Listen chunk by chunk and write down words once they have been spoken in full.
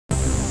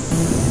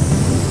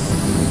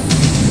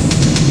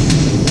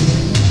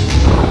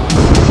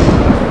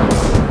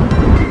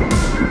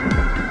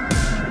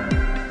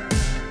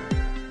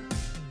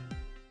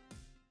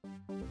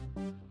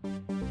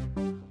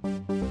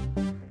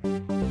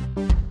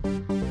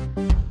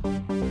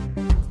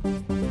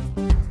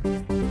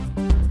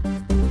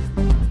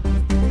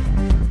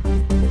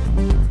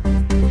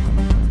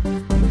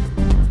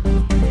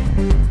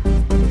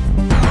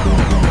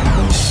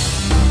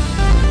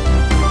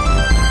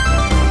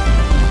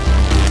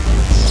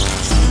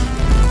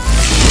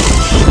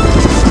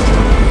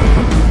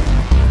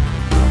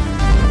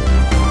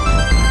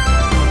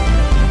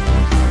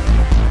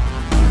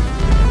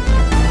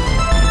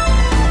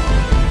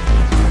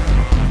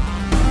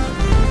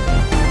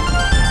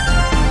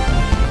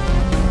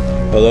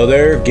Hello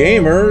there,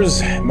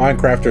 gamers,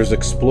 Minecrafters,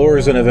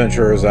 explorers, and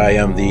adventurers. I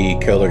am the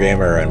Killer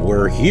Gamer, and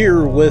we're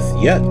here with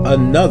yet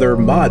another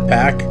mod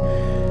pack.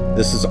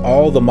 This is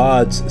All the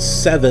Mods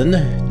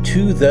 7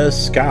 to the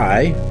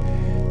Sky.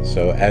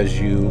 So as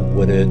you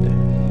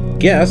would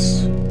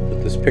guess,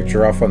 with this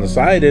picture off on the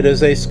side, it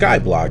is a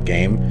Skyblock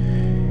game,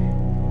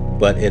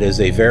 but it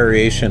is a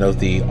variation of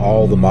the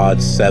All the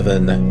Mods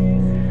 7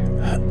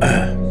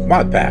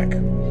 mod pack.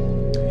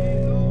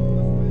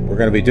 We're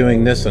going to be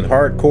doing this in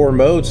hardcore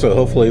mode, so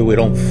hopefully we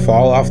don't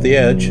fall off the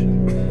edge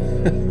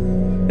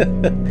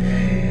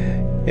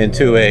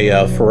into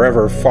a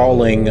forever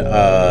falling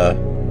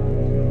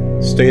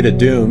state of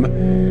doom.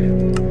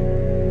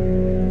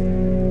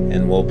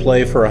 And we'll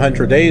play for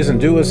 100 days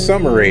and do a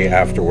summary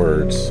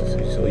afterwards,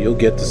 so you'll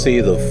get to see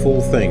the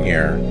full thing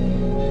here.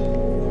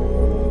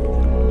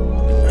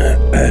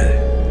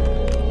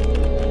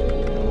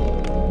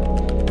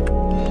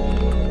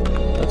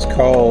 Let's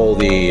call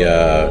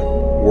the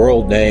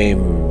world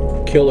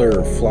name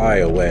Killer Fly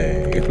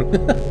Away,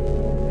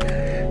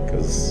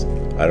 because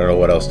I don't know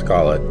what else to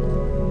call it.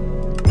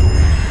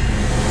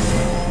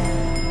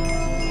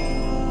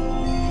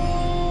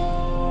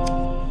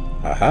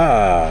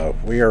 Aha!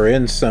 We are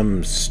in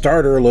some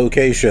starter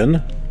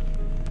location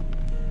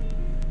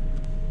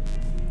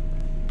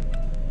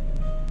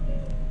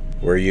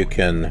where you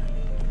can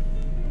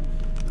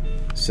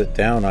sit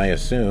down, I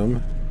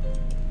assume.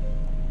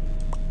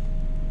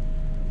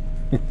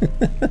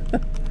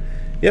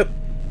 Yep.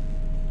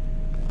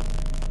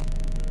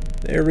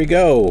 There we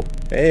go.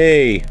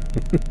 Hey.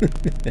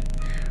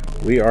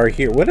 We are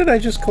here. What did I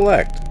just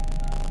collect?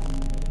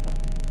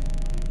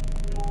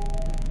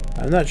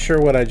 I'm not sure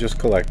what I just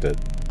collected.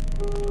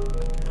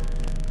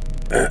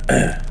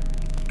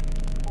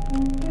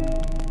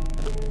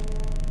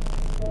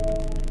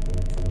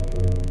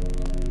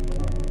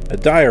 A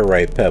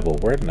diorite pebble.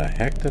 Where in the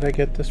heck did I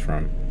get this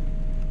from?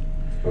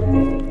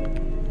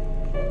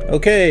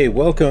 Okay,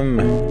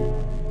 welcome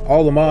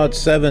All the Mods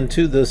 7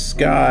 to the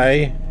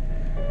Sky.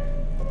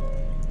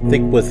 I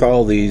think with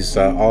all these,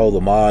 all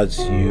the mods,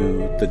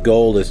 the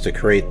goal is to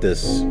create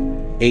this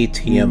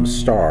ATM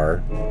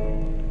star.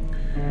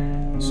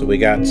 So we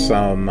got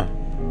some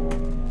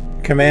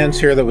commands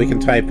here that we can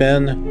type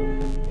in.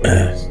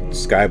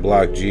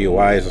 Skyblock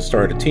GUI is to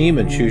start a team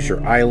and choose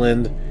your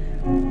island.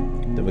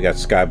 Then we got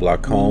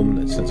Skyblock Home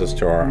that sends us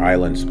to our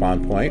island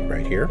spawn point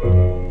right here.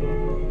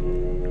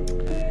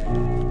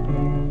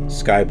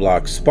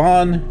 Skyblock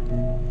Spawn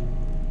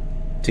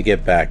to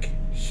get back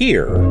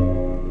here.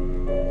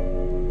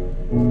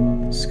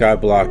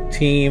 Skyblock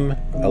Team,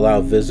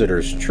 allow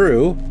visitors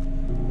true,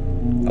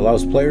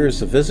 allows players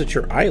to visit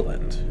your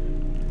island.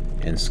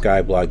 And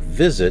Skyblock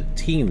Visit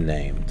Team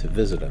Name, to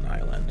visit an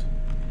island.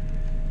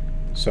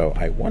 So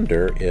I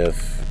wonder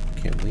if,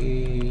 can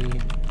we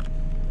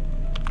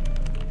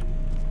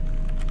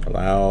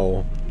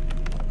allow,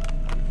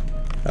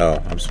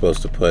 oh, I'm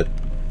supposed to put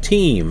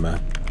team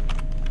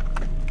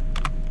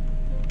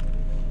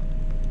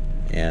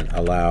and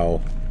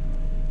allow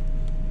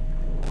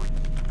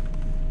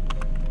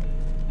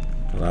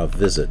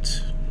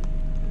visit.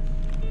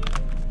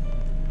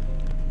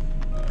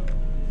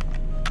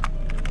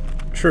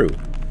 True.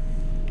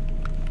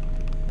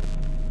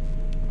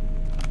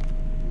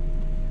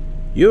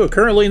 You are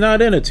currently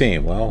not in a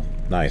team. Well,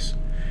 nice.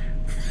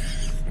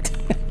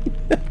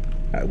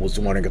 I was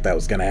wondering if that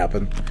was going to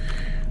happen.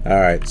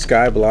 Alright,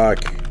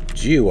 Skyblock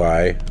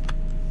GUI.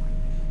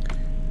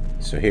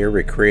 So here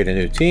we create a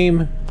new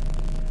team.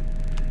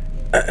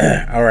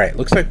 Alright,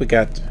 looks like we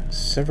got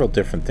several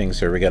different things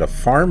here. We got a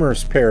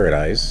Farmer's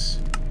Paradise,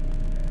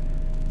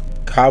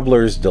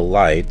 Cobbler's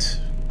Delight.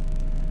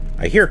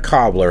 I hear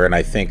cobbler and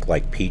I think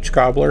like peach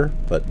cobbler,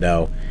 but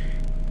no.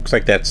 Looks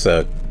like that's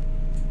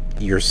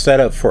your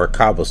setup for a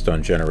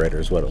cobblestone generator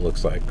is what it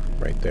looks like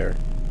right there.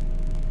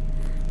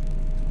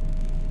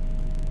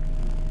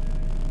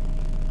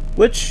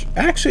 Which,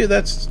 actually,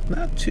 that's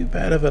not too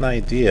bad of an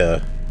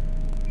idea.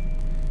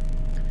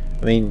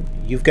 I mean,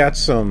 you've got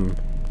some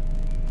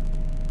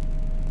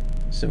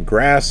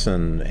grass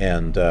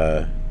and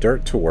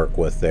dirt to work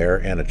with there,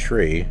 and a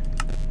tree.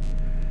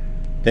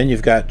 Then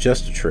you've got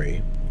just a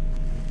tree.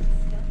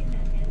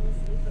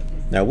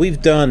 Now, we've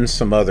done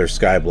some other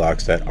sky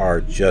blocks that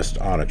are just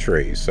on a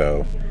tree,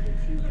 so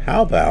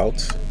How about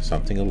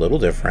something a little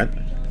different?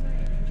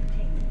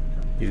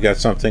 You've got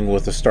something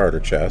with a starter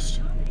chest.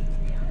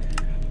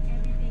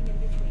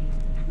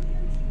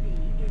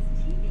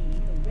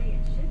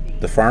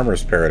 The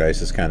farmer's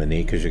paradise is kind of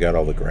neat because you got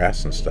all the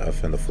grass and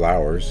stuff and the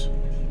flowers.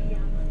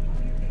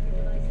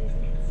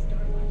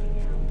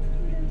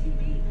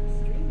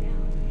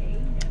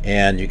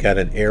 And you got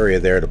an area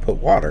there to put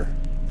water.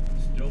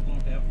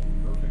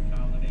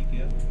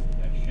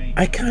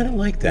 I kind of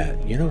like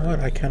that. You know what?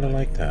 I kind of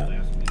like that.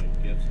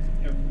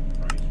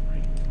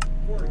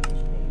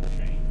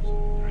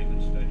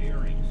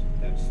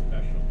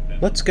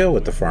 Let's go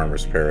with the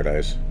farmer's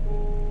paradise.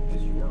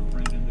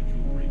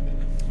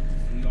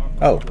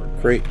 Oh,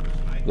 great.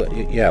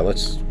 Yeah,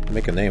 let's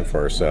make a name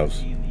for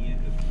ourselves.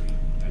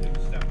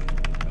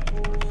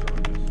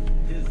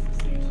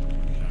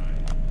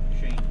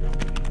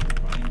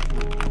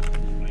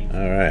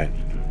 All right.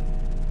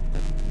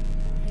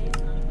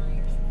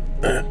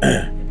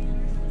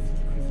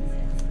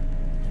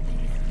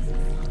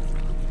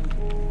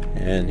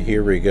 And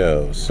here we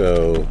go.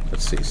 So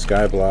let's see,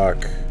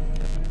 Skyblock,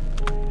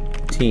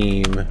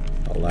 team,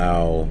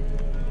 allow,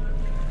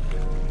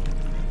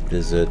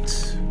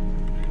 visit,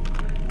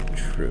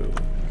 true.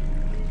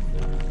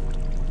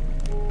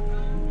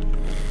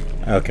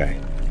 Okay.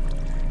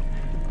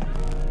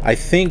 I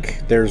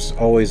think there's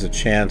always a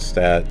chance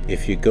that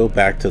if you go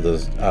back to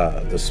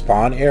the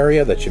spawn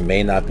area that you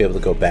may not be able to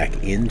go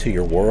back into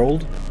your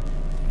world,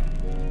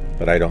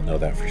 but I don't know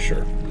that for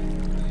sure.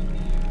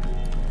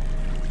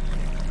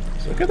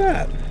 So look at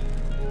that.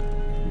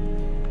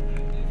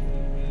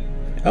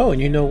 Oh,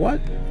 and you know what?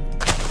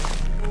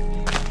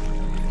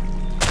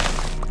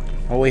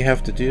 All we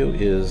have to do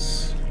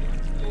is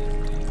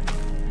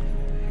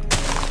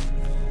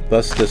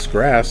bust this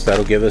grass.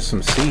 That'll give us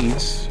some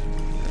seeds.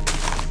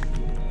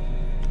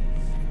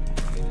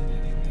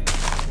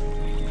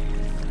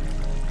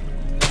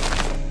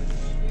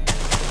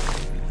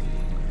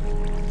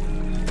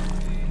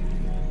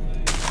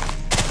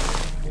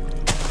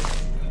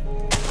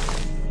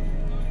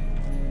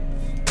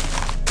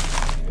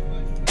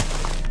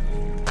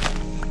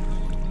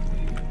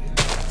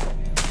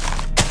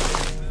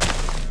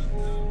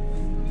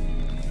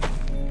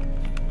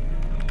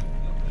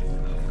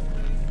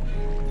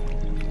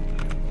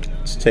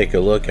 Take a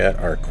look at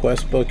our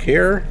quest book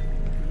here.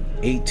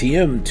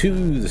 ATM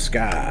to the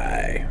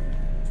sky.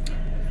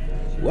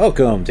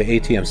 Welcome to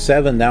ATM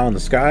 7 now in the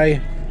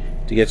sky.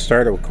 To get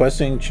started with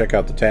questing, check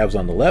out the tabs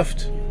on the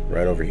left,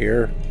 right over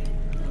here,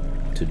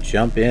 to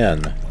jump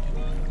in.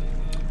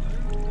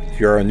 If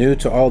you are new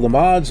to all the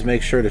mods,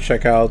 make sure to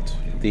check out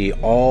the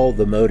All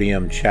the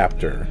Modium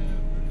chapter.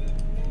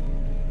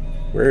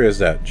 Where is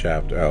that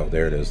chapter? Oh,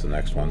 there it is, the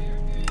next one.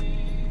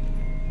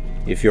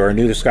 If you are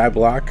new to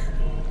Skyblock,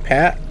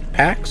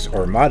 packs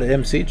or mod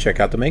MC, check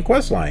out the main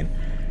quest line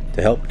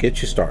to help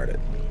get you started.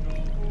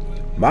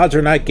 Mods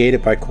are not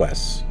gated by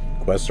quests.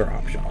 Quests are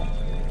optional.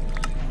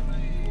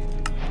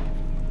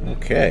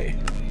 Okay.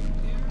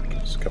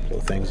 Just a couple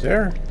of things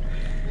there.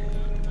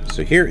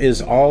 So here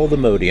is All the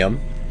Modium.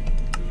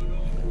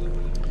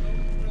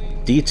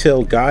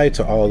 Detailed guide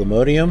to All the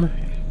Modium.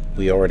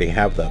 We already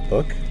have that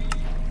book.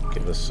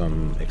 Give us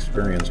some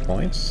experience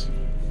points.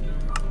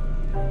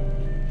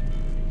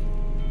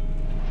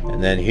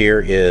 And then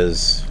here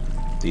is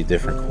the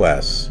different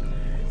quests.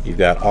 You've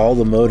got All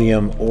the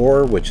Modium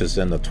ore, which is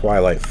in the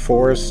Twilight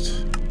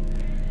Forest.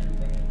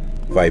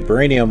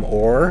 Vibranium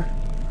ore.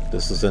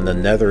 This is in the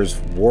Nether's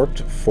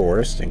Warped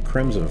Forest and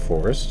Crimson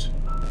Forest.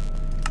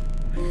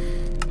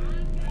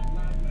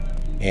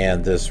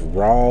 And this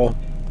raw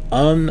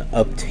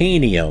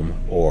unobtainium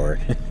ore.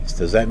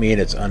 Does that mean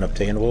it's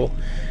unobtainable?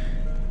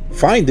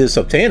 Find this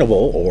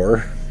obtainable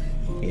ore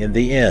in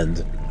the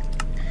end.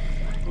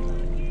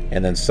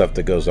 And then stuff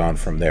that goes on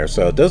from there.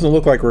 So it doesn't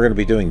look like we're going to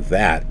be doing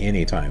that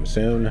anytime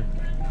soon.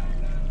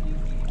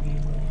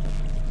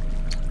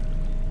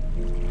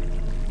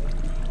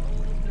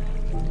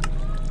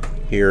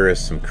 Here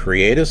is some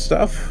creative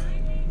stuff.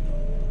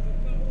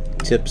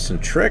 Tips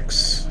and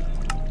tricks.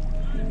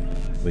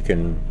 We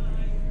can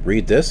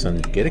read this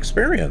and get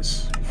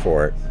experience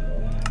for it.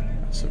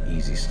 Some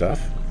easy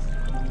stuff.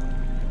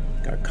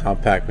 Got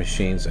compact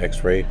machines,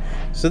 X-ray.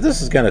 So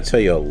this is going to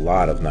tell you a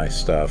lot of nice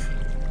stuff.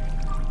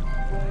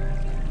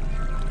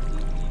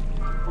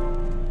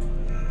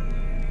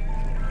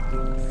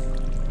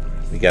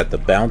 We got the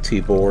bounty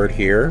board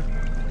here.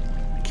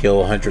 Kill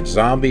 100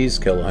 zombies,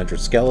 kill 100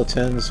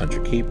 skeletons,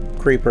 100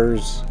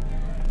 creepers.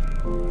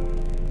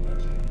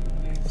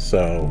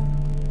 So,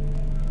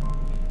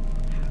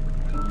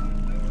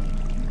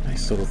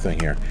 nice little thing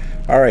here.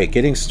 Alright,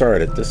 getting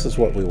started. This is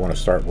what we want to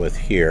start with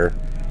here.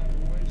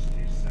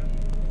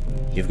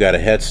 You've got a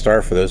head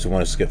start for those who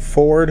want to skip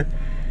forward.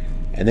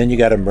 And then you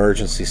got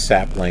emergency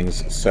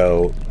saplings.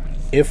 So,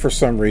 if for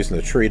some reason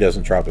the tree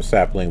doesn't drop a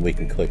sapling, we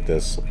can click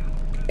this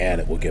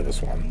and it will give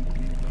us one.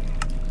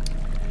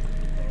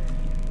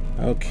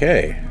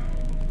 Okay.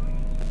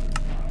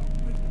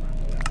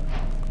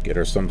 Get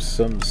her some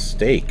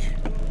steak.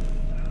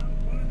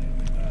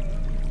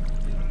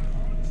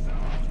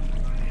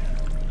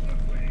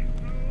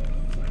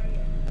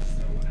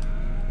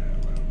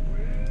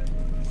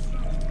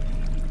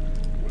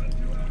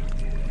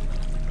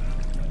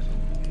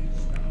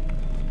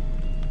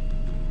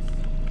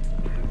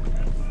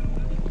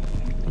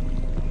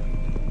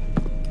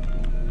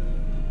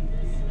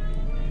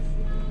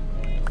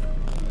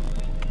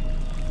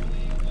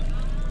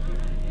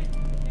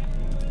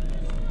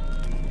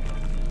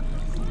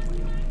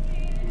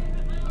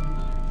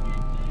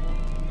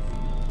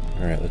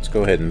 let's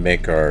go ahead and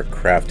make our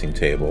crafting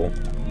table.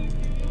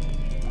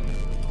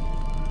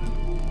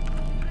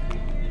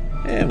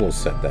 And we'll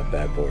set that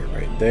bad boy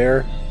right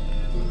there.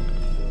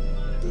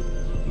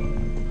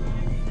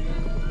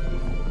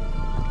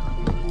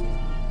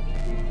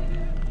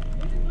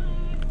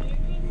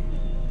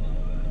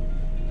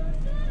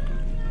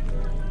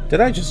 Did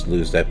I just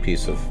lose that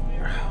piece of...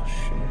 Oh,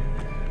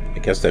 shit. I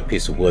guess that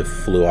piece of wood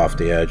flew off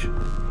the edge.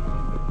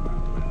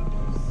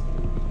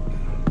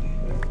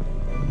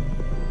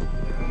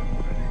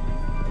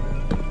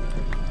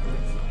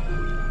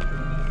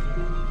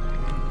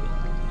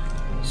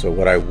 So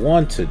what I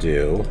want to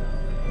do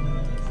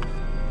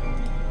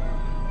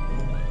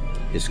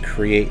is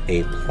create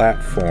a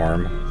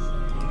platform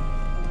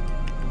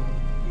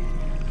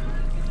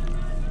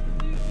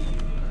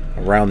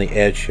around the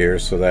edge here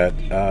so that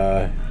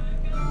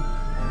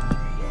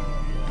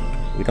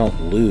we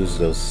don't lose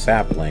those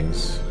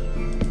saplings.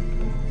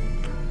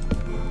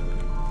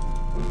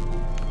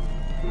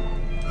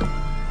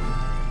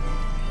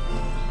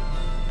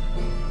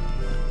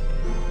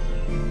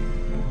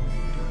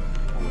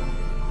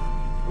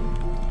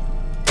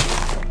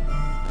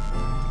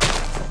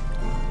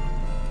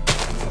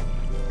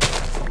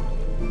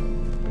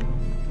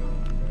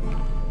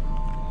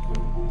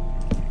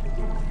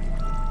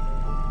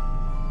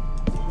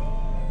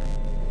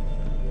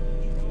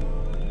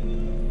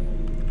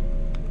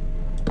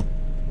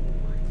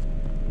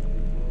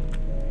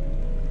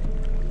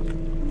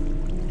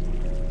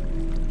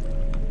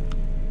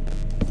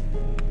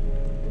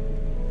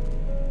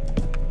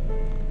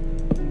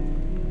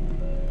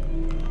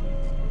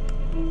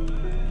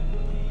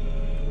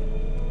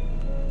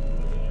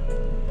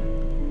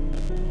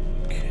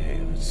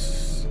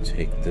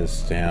 Take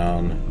this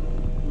down.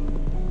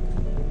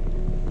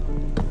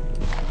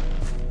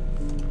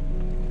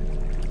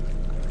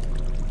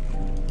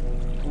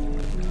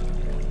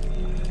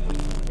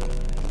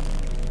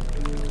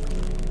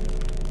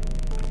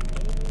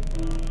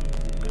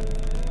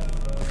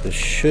 This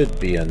should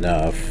be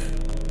enough.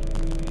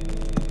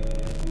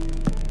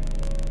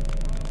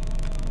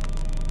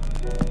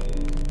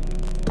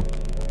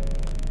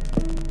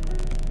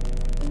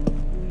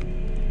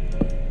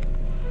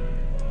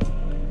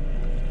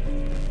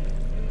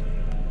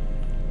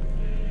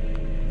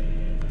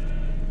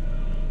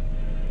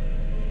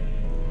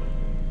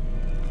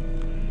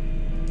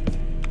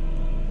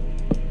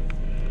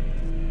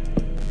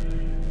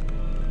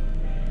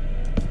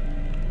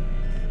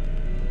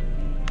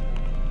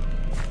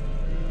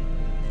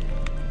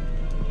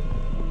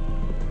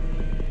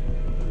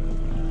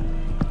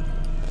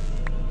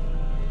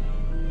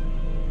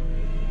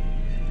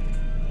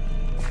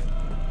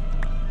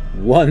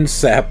 One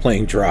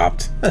sapling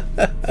dropped.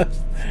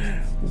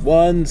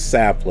 One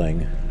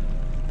sapling.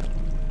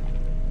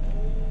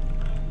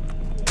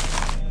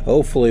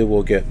 Hopefully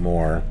we'll get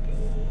more.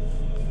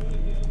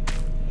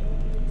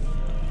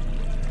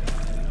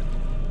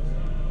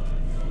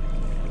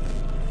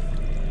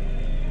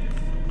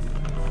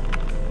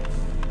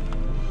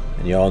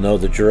 And you all know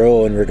the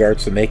drill in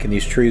regards to making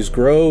these trees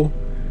grow.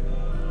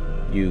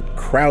 You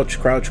crouch,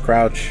 crouch,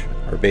 crouch,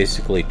 or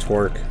basically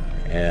torque,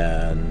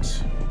 and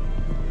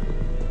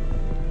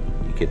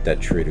get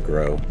that tree to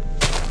grow.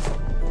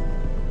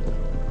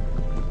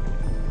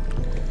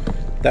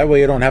 That way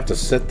you don't have to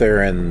sit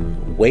there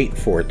and wait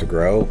for it to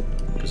grow,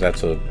 because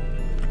that's a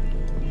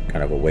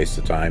kind of a waste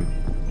of time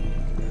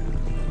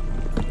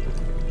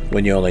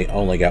when you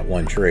only got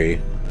one tree.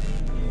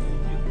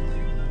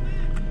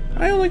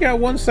 I only got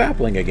one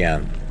sapling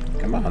again.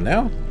 Come on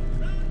now.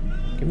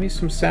 Give me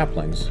some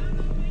saplings.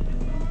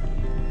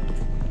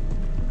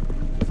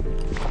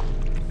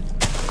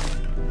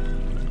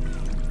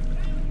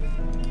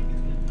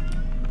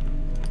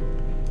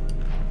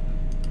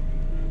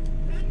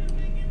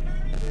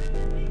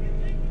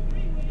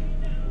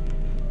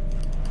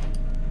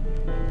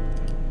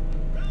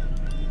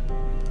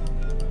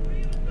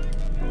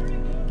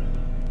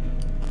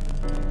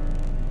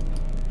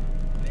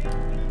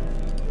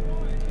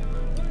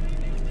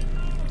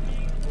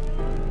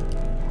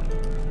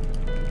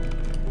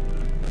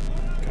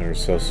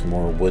 Ourselves some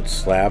more wood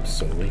slabs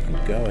so we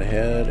can go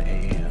ahead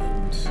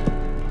and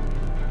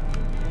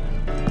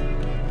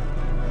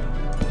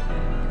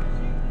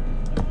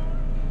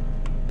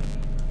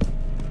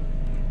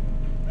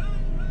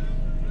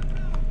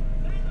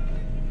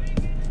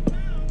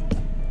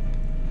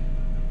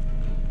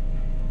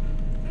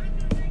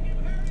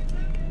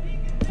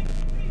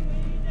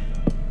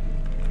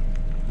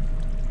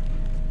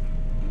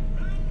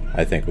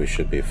I think we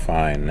should be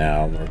fine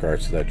now in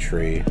regards to that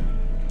tree.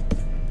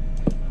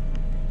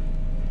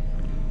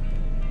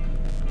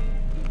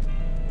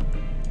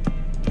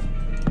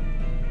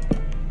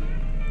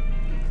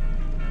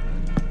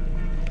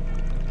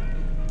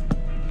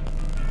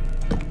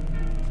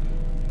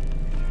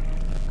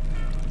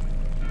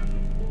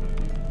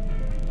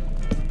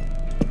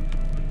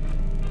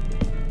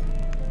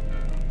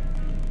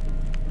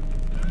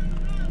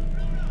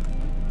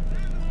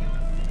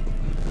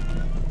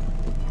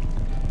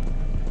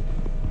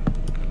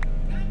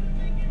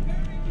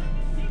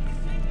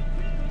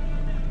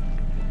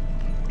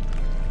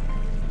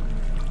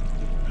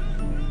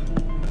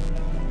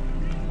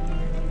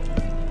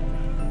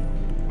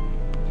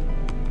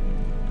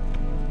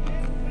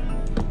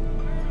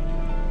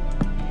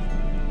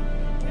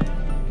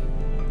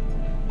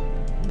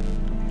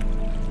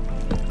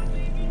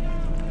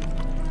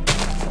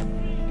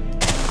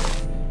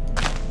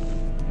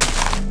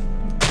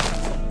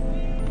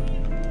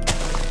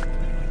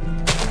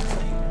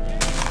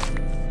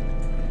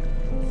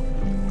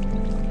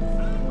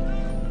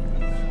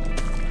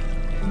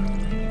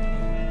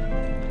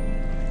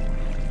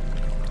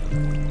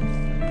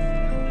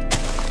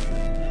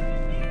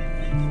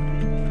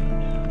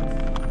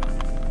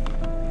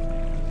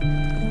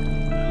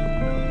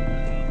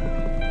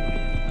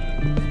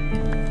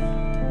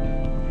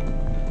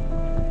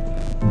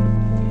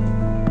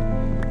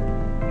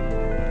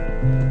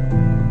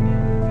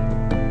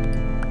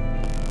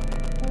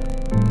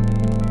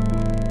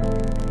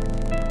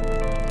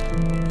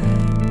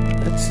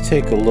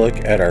 take a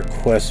look at our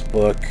quest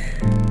book.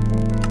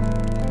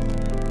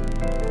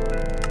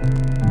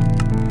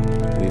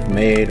 We've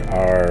made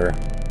our...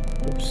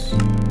 Oops.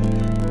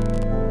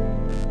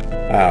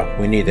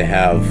 We need to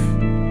have...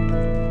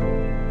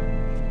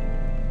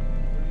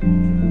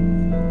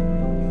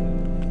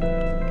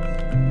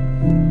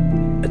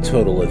 a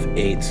total of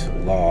 8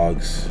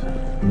 logs.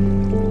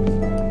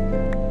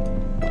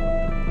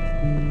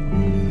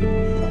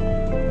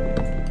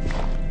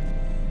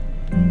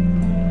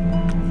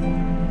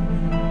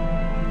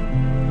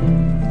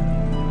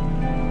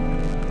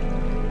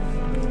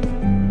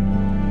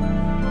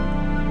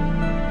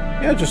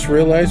 I just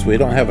realized we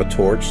don't have a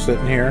torch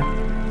sitting here.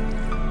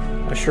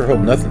 I sure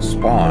hope nothing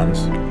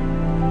spawns.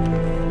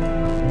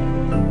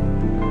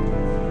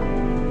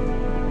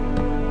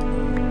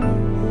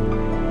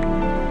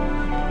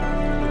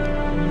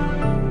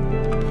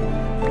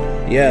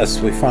 Yes,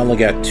 we finally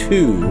got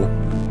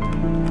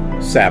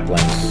 2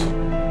 saplings.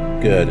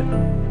 Good.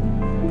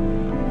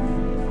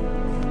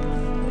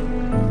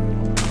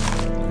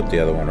 Put the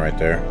other one right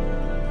there.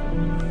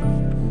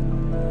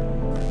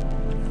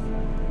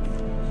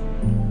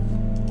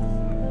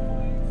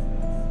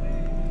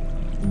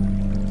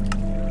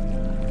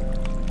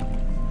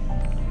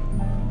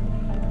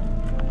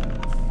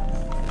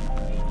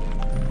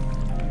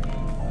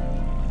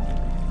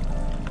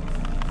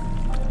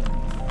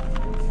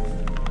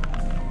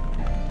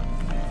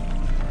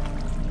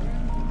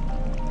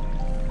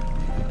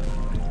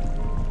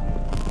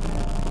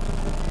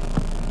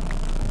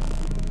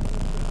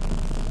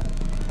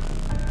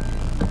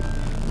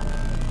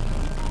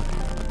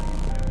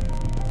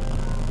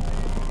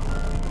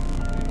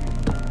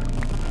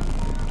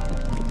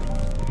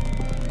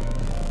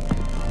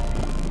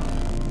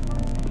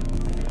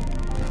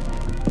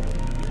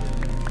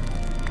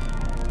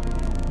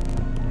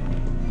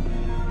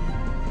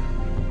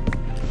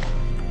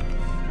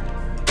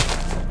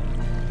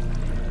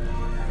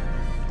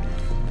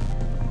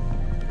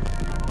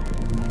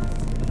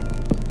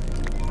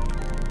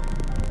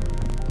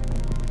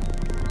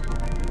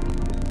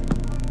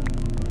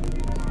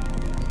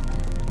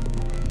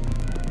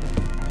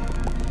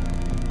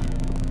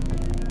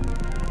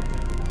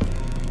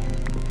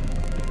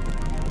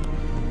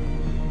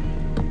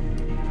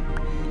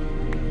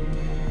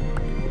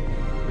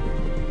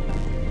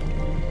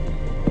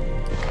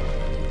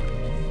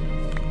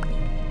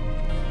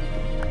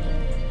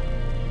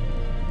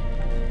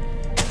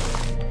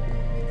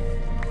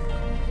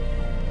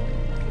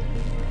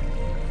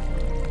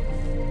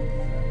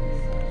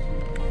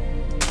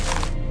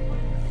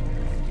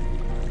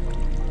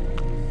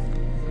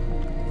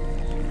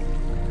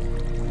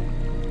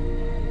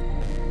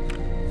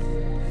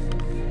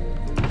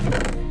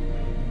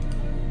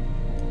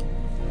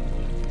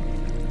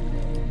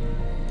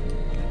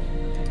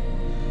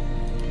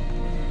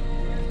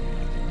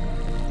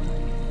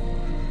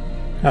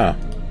 Huh.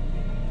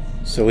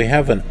 So we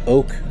have an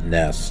oak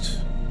nest.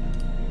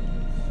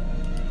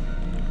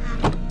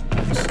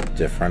 That's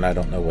different. I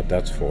don't know what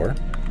that's for.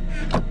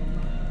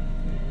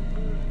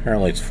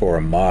 Apparently it's for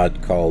a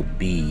mod called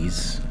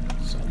Bees.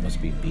 So it must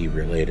be bee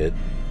related.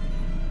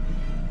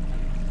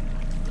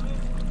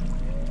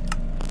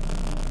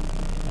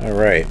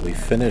 Alright, we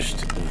finished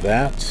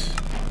that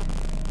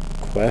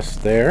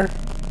quest there.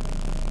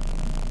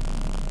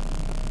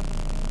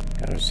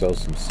 Got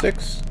ourselves some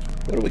sticks.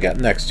 What do we got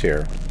next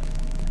here?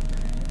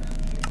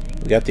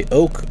 We got the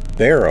oak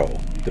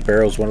barrel. The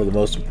barrel is one of the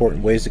most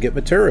important ways to get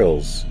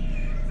materials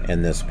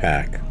in this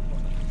pack.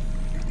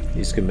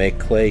 These can make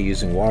clay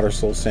using water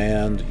soul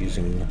sand,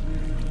 using...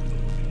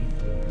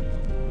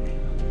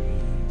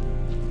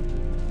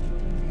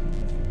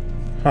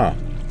 Huh.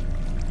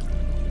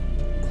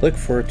 Click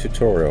for a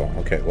tutorial.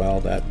 Okay, well,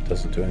 that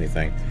doesn't do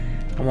anything.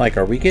 I'm like,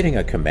 are we getting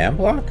a command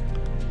block?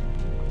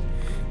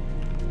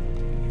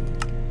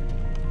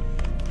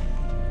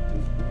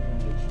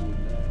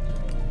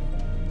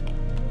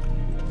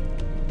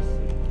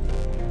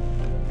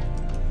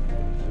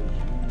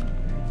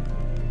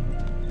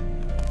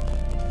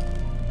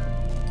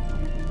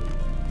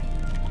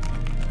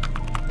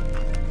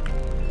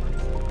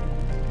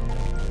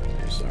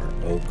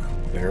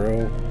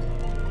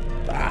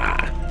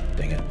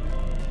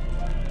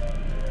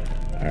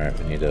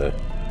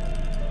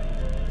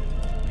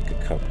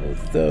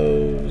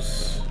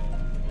 Those.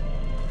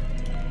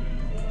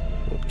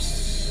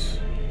 Whoops.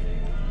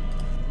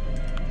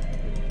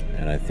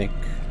 And I think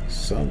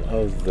some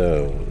of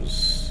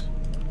those.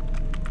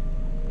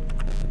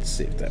 Let's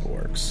see if that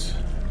works.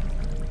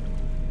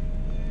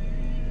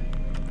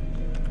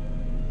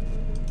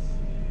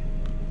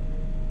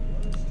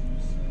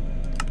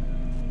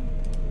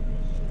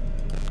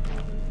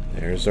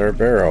 There's our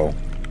barrel.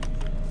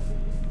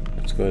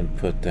 Let's go ahead and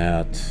put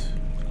that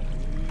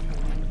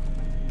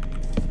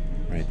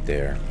right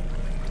there.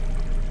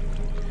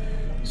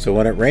 So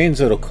when it rains,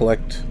 it'll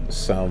collect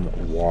some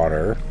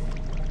water.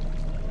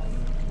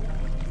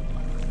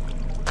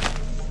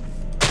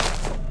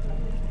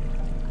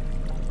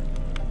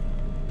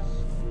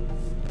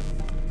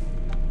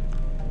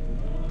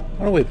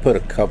 Why don't we put a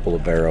couple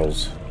of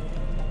barrels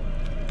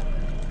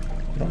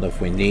Don't know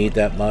if we need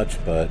that much,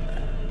 but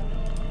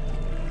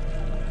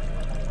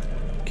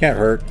can't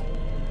hurt.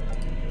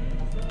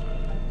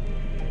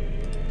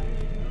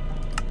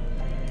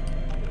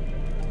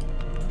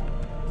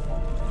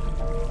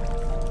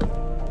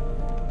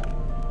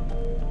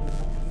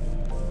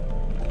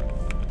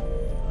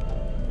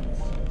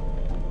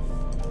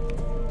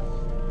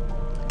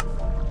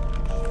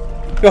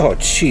 Oh,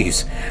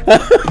 jeez.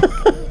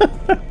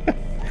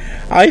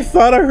 I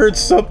thought I heard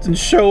something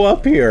show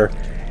up here,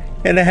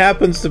 and it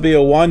happens to be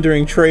a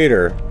wandering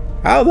trader.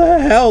 How the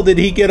hell did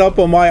he get up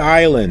on my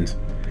island?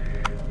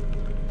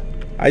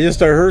 I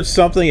heard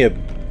something, it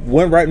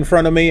went right in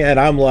front of me, and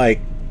I'm like,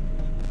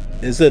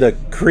 is it a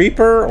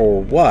creeper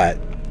or what?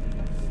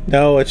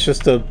 No, it's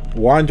just a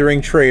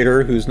wandering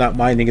trader who's not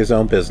minding his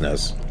own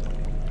business.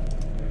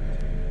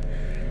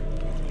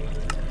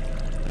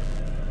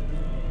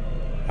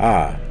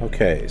 Ah,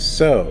 okay,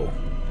 so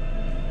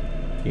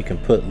you can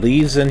put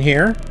leaves in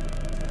here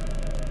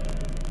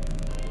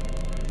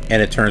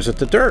and it turns it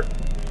to dirt.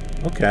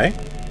 Okay.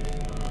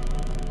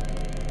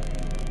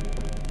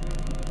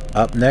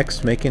 Up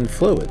next, making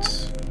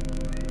fluids.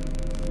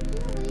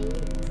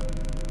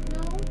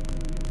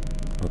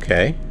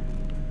 Okay.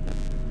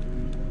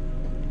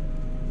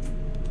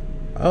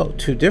 Oh,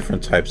 2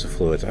 different types of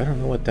fluids. I don't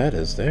know what that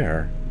is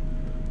there.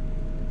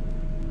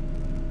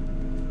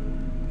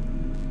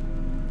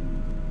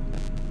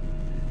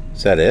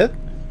 Is that it?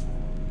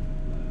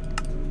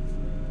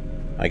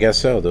 I guess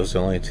so. Those are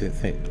the only 2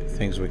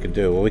 things we can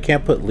do. Well, we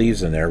can't put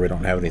leaves in there. We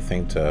don't have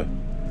anything to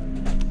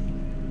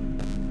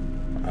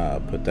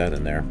put that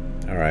in there.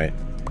 Alright.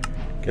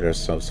 Get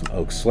ourselves some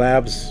oak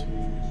slabs.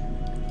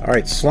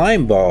 Alright,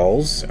 slime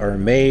balls are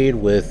made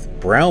with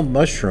brown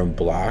mushroom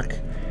block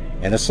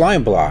and a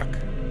slime block.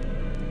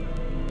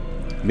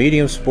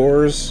 Medium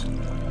spores,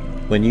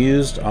 when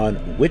used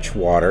on witch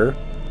water,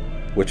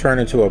 will turn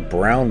into a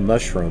brown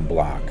mushroom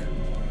block.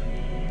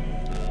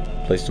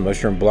 Place the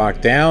mushroom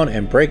block down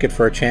and break it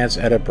for a chance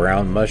at a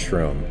brown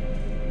mushroom.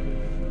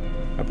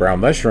 A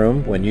brown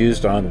mushroom, when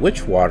used on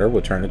witch water,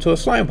 will turn into a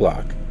slime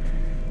block.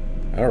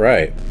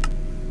 Alright.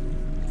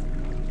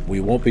 We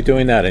won't be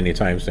doing that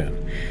anytime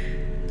soon.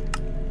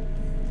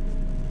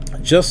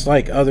 Just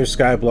like other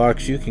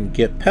Skyblocks, you can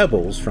get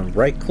pebbles from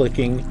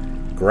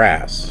right-clicking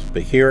grass,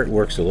 but here it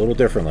works a little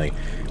differently.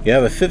 You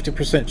have a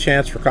 50%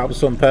 chance for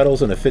cobblestone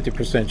petals and a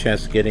 50%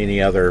 chance to get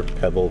any other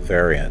pebble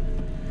variant.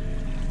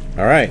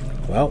 Alright,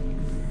 well,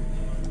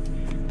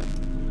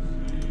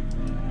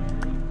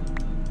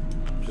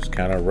 just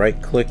kind of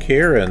right-click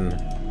here and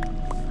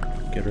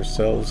get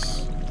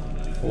ourselves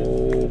a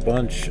whole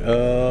bunch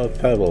of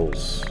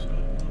pebbles,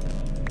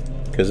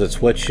 because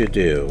it's what you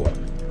do.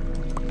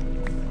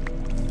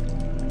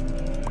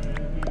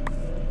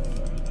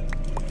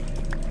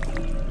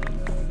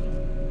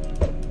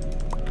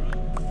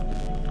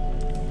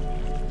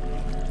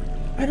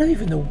 I don't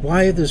even know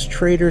why this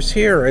trader's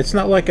here. It's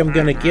not like I'm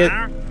gonna get...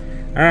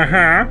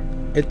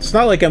 It's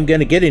not like I'm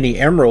gonna get any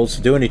emeralds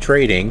to do any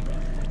trading.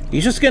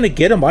 He's just gonna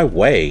get in my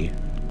way.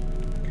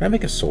 Can I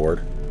make a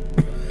sword?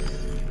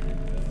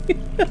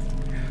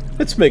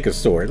 Let's make a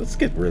sword. Let's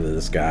get rid of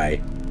this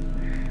guy.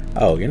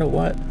 Oh, you know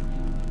what?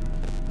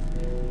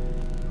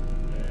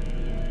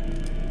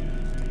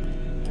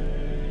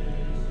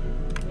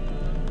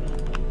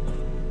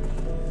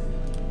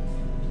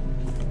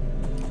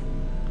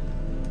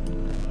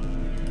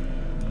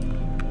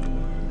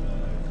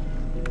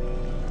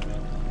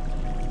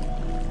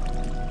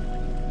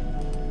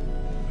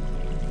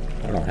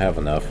 I don't have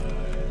enough.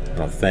 I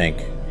don't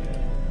think.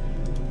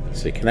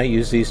 Let's see, can I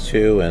use these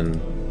 2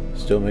 and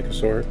still make a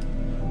sword?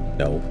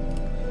 No.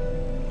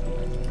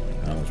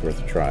 Oh, it's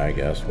worth a try, I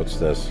guess. What's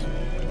this?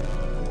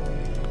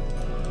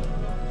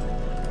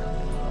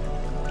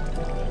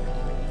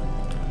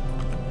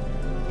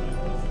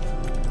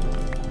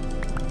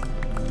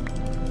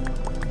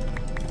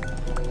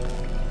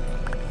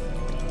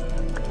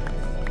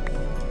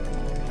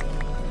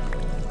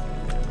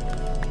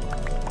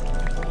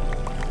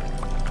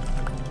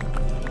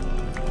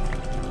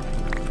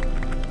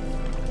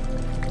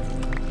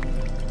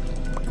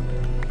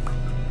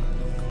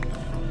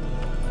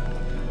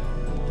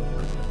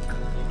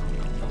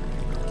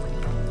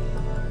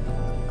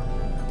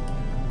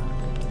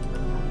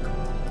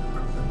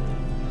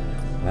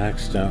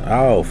 Blackstone.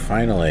 Oh,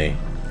 finally.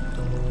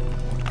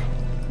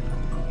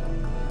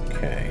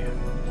 Okay.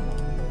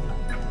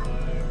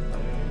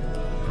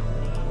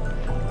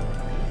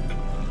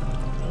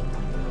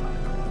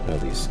 All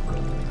these...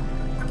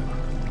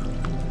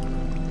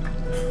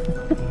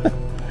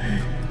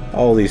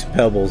 all these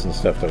pebbles and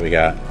stuff that we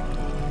got.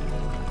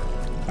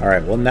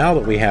 Alright, well now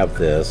that we have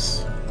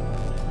this...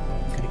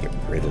 gotta get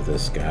rid of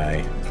this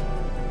guy.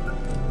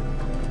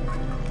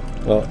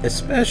 Well,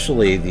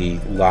 especially the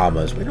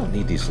llamas. We don't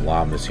need these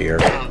llamas here.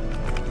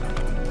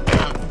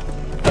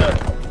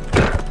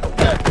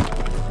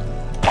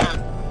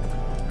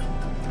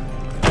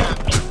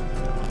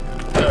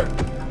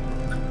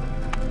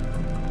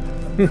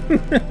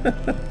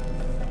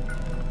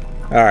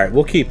 Alright,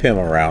 we'll keep him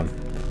around.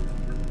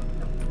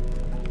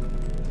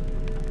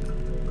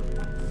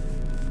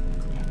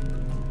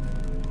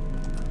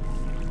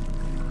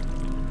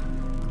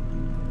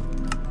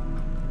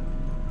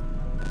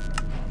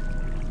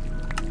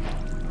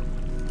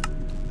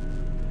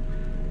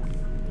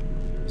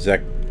 Is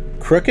that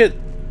crooked,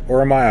 or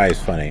are my eyes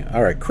funny?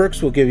 Alright,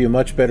 crooks will give you a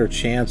much better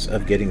chance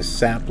of getting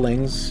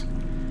saplings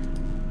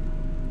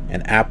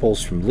and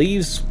apples from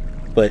leaves,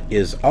 but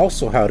is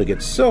also how to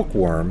get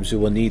silkworms. You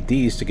will need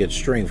these to get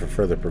string for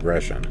further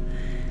progression.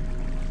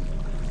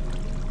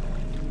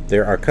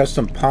 There are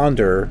custom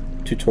ponder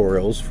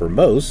tutorials for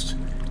most,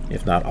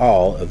 if not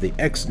all, of the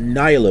ex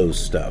nihilo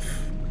stuff.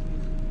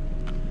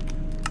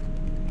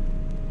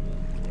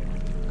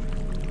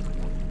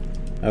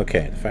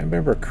 Okay, if I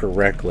remember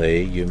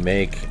correctly, you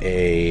make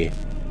a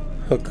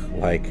hook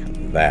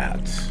like that.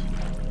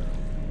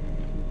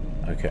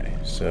 Okay,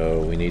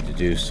 so we need to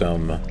do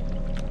some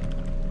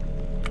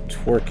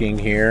twerking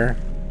here.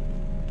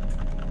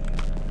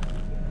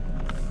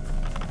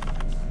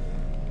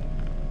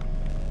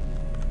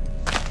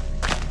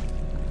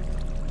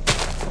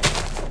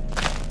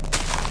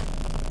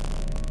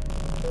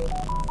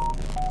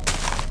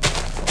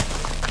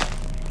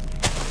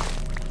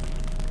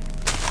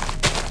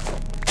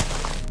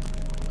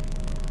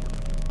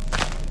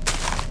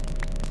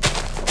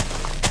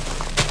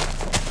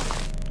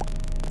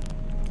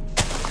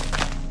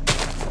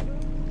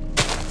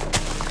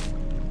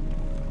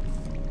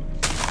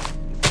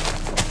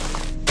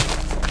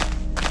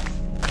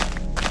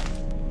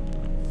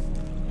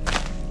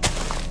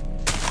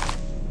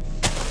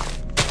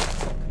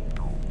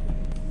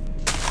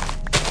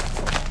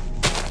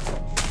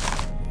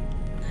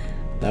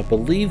 I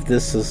believe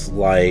this is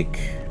like,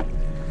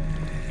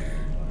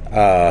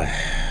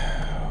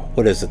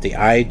 what is it, the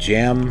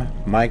iJam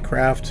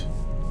Minecraft?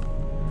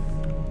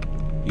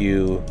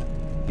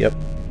 Yep.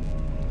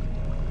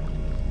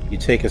 You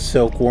take a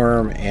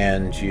silkworm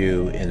and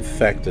you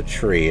infect a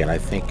tree, and I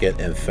think it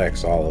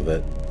infects all of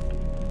it.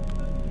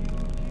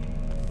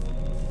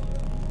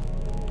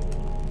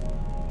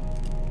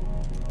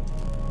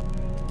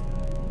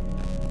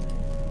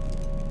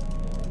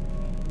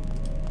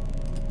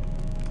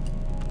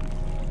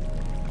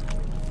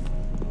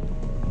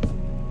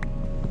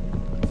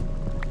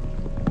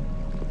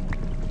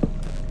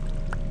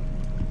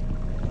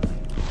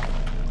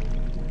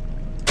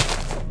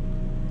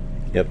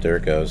 Yep, there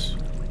it goes.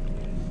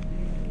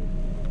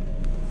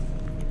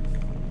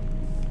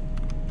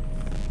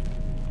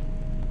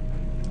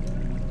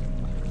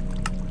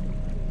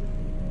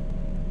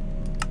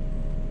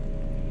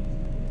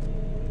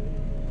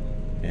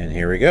 And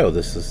here we go.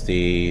 This is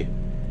the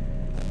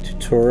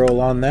tutorial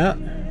on that.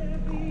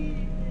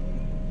 And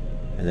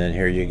then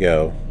here you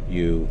go.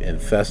 You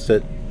infest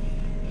it,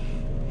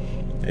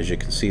 as you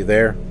can see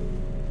there.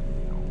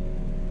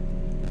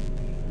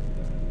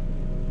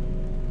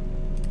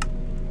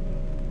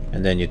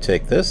 And then you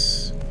take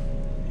this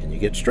and you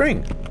get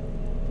string,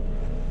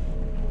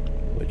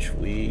 which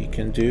we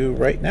can do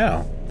right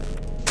now.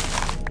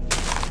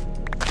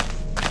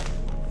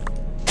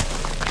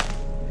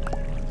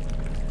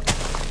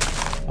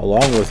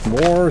 Along with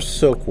more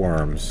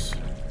silkworms.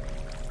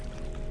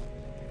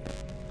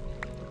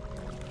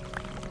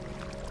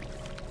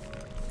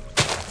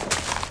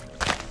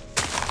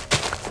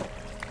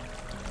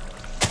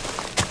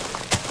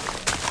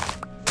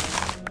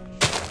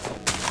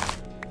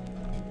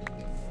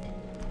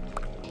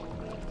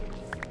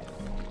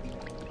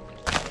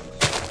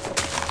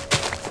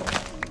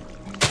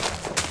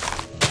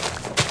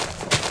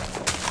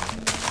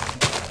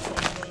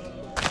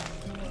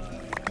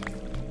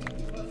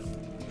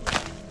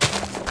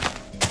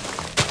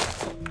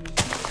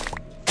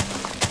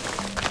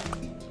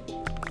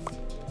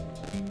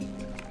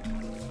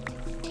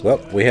 Well,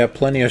 we have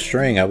plenty of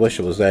string. I wish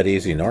it was that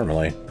easy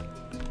normally.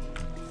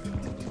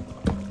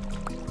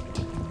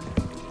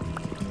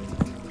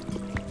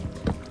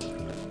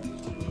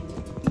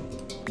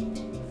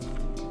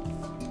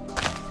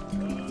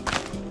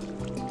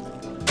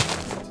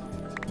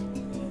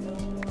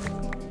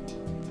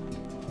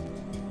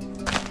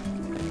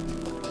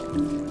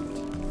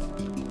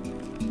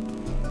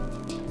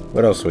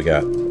 What else we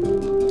got?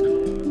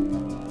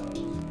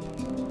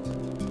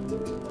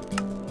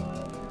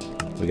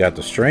 We got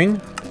the string.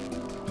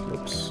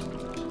 Oops.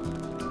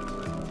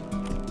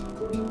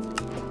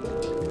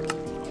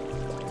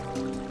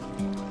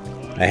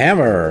 A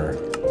hammer.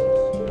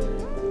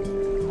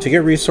 To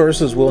get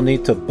resources, we'll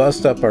need to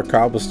bust up our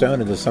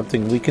cobblestone into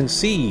something we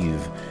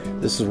conceive.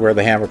 This is where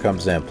the hammer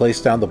comes in.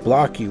 Place down the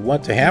block you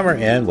want to hammer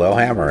and, well,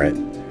 hammer it.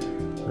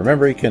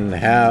 Remember, you can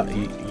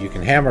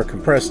hammer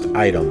compressed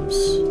items.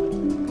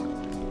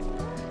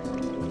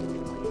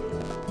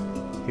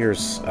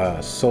 Here's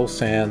soul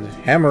sand.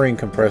 Hammering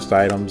compressed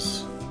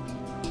items.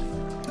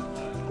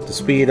 To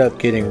speed up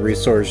getting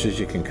resources,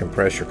 you can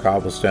compress your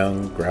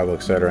cobblestone, gravel,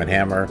 etc. and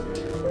hammer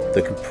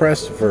the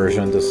compressed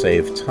version to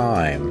save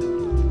time.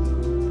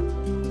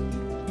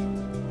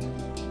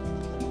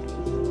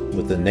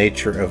 With the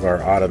nature of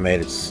our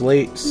automated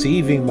slate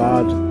sieving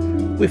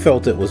mod, we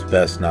felt it was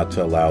best not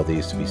to allow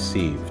these to be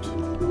sieved.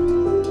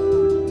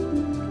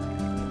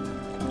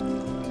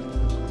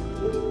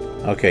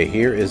 Okay,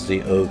 here is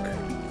the oak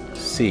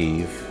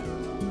sieve.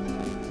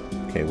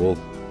 Okay, we'll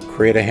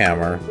create a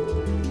hammer.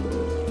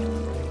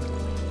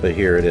 But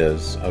here it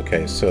is.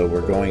 Okay, so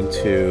we're going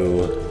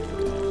to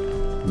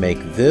make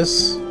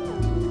this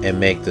and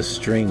make the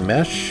string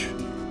mesh.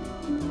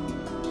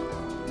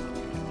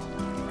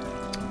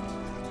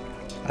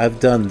 I've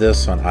done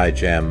this on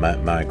iJam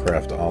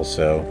Minecraft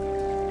also.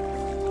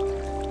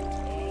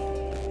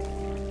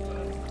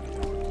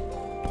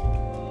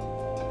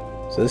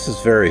 So this is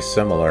very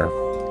similar.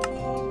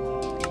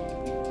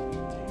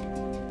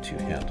 Two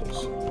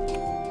handles.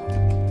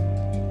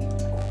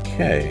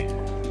 Okay.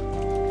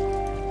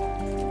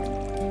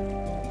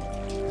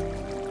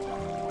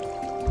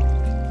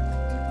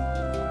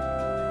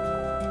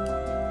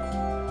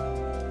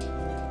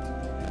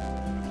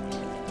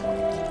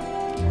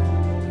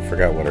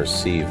 Forgot what our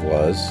sieve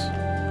was.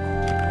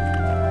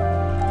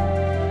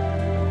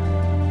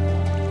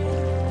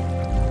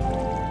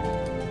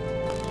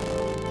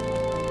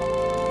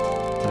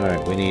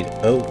 Alright, we need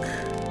oak.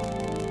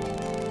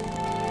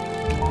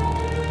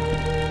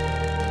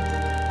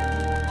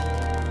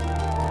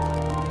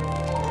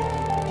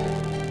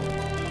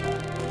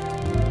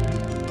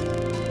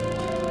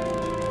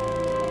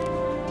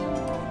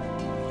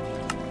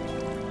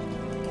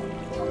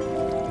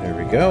 There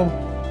we go.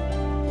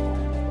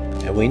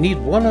 And we need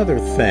one other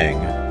thing.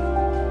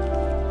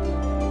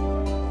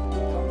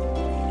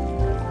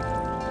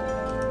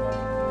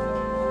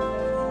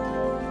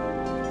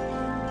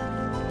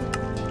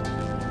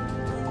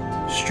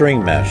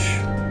 String mesh.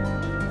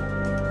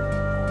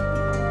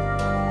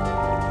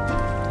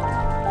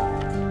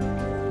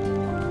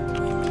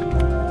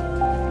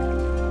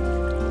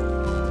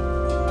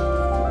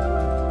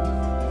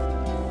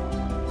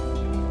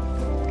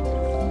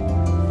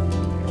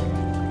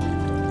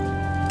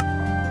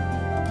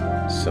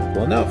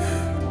 Simple enough.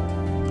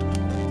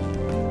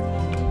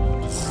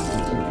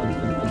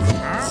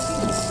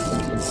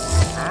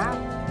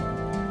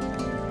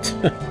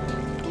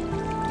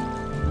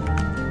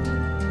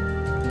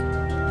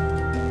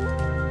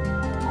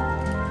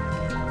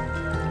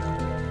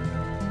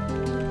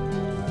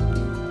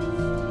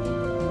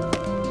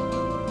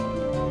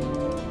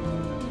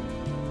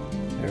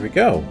 There we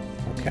go.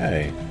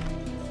 Okay.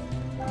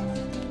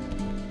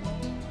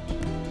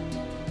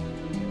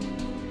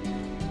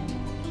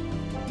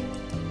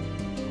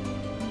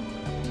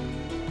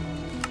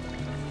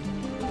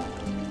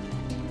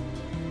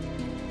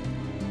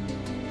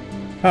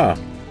 Huh.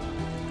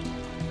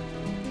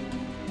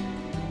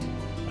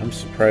 I'm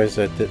surprised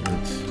that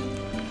didn't.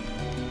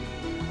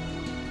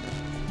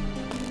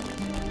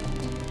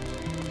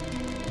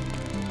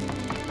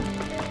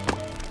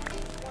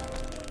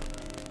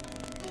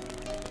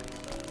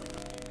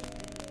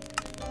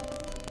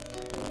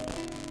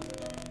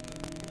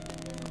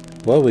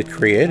 Well, we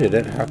created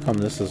it. How come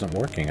this isn't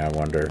working, I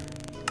wonder?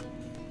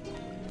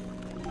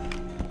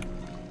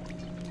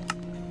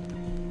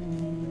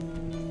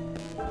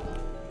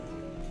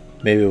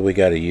 Maybe we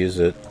gotta use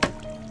it.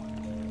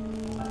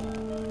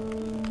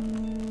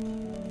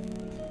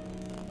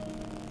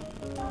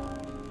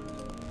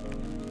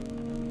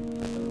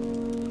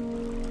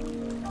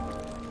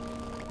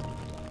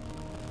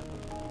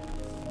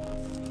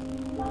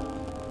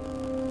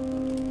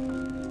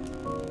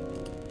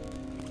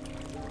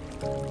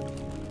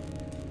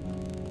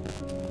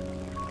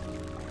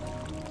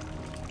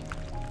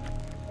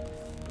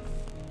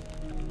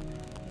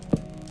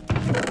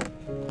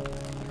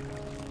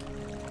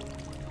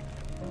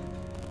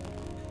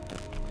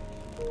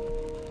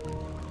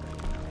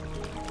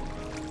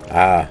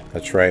 Ah,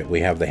 that's right,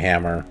 we have the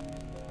hammer.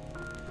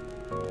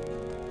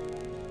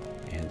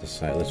 And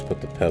decide, let's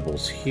put the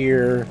pebbles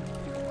here.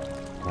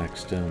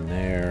 Blackstone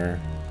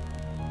there.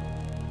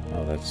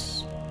 Oh,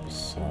 that's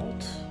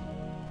salt.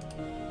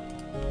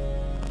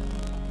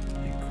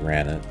 And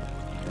granite.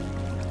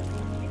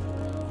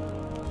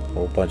 A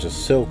whole bunch of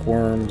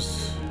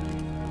silkworms.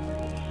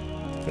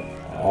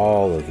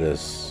 All of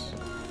this.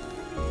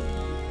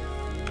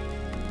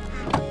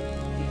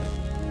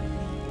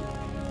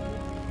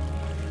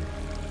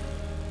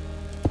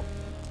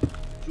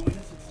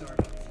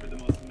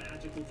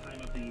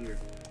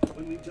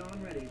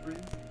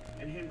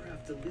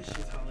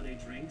 Delicious holiday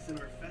drinks in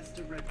our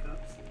festive red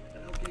cups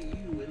that help get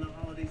you in the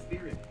holiday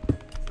spirit.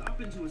 Stop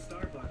into a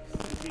Starbucks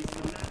and taste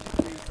the magic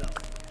for yourself.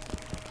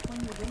 When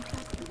you wake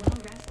up well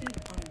rested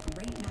on a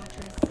great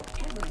mattress,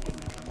 everything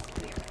becomes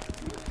clear.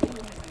 Who has your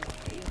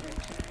favorite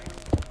child?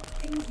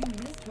 Things you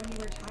missed when you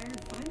were tired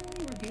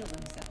finally reveal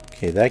themselves.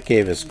 Okay, that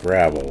gave us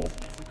gravel.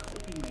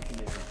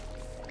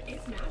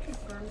 It's Mattress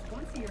Firm's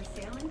once-a-year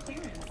sale and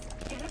clearance.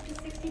 Get up to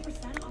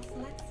 60% off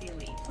select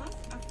Sealy, plus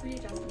a free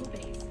adjustable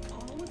base,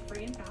 all with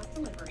free and fast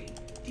delivery.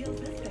 Deals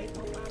this base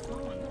won't last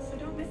long, so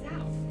don't miss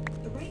out.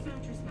 The right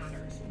mattress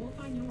matters. We'll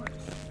find yours.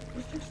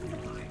 Restrictions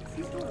apply.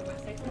 See store or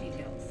website for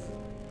details.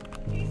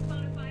 Hey,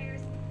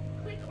 Spotifyers.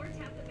 Click or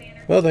tap the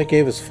banner. Well, that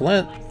gave us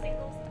flint.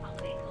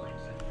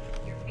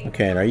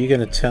 Okay, and are you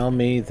going to tell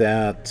me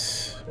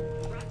that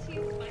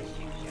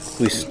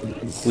we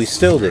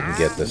still didn't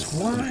get this?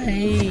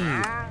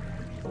 Why?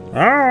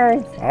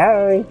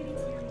 Oh.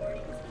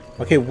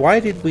 Okay, why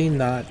did we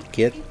not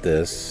get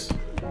this?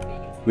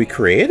 We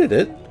created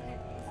it.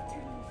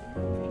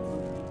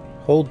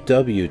 Hold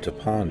W to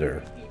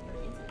ponder.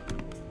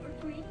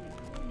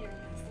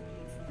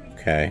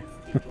 Okay.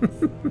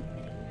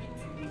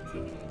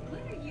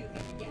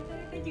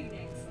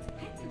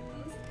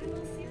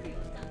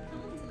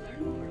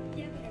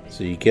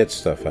 So you get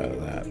stuff out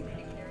of that.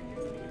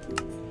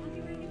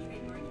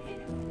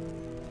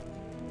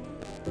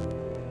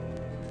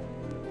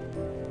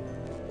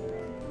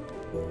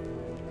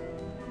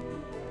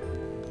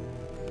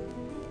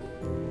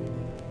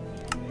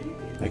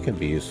 That can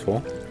be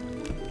useful.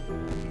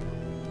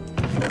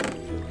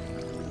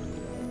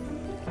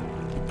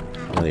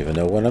 I don't even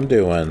know what I'm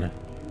doing.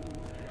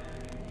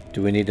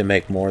 Do we need to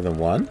make more than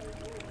one?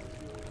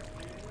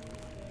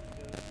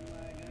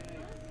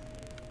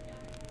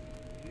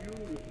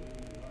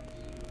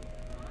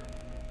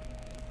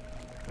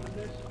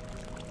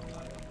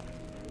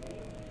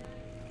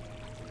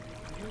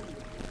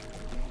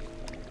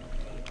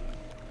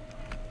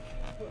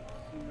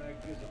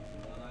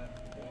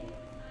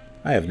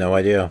 I have no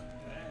idea.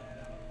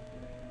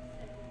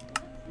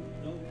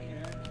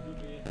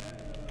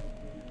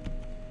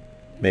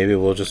 Maybe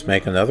we'll just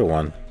make another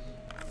one.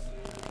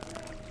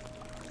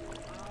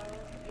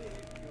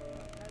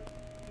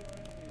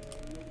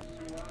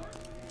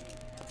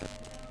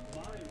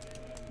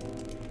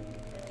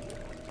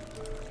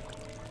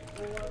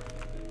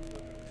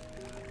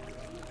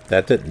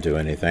 That didn't do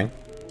anything.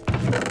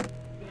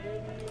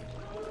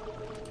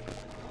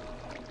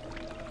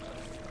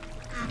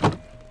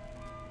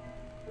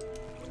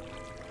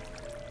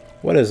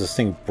 What is this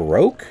thing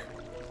broke?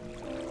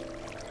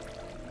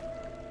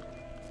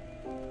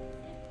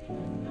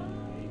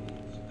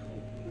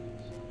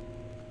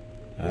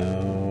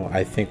 Oh,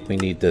 I think we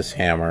need this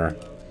hammer.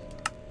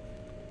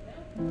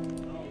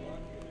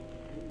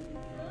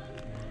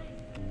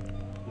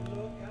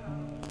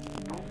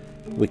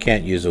 We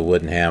can't use a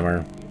wooden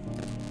hammer.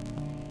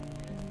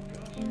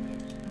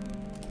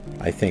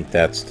 I think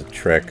that's the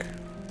trick.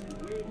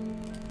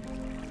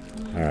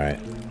 Alright.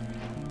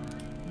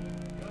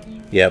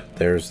 Yep,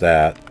 there's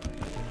that.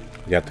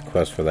 We got the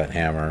quest for that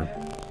hammer.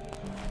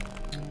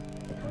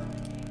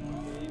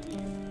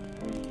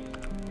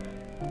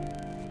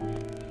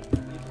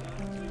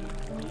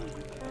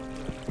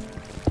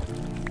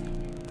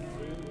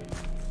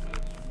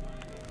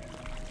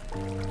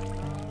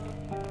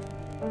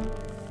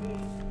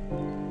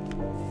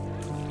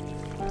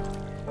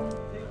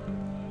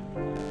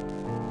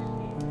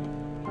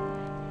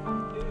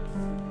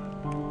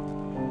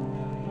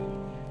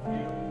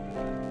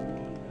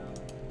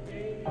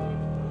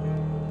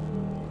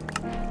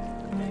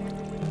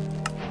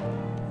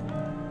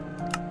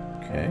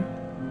 Okay.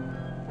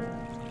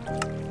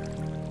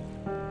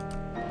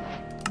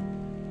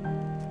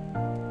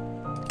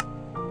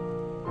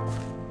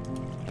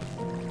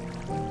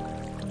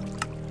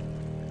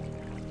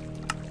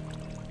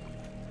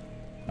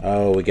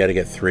 Oh, we got to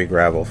get 3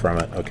 gravel from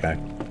it. Okay.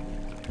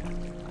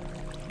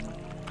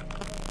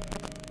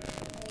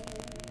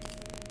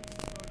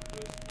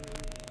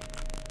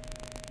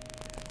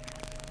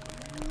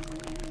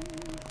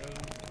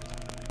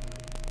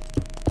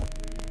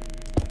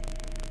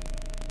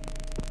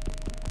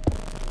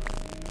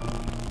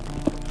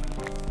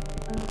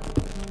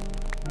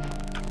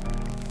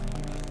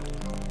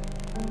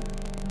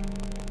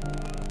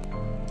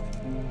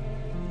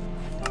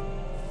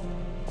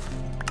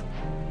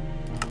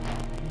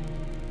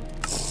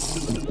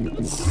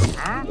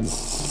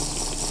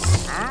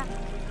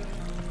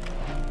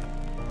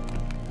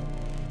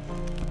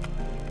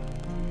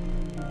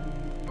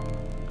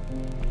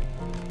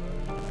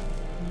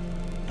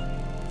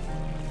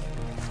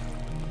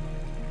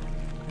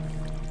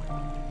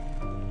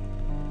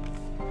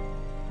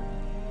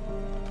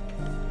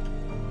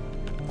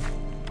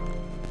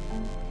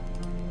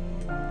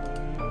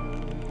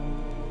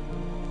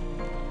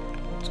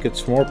 Let's get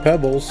some more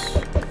pebbles.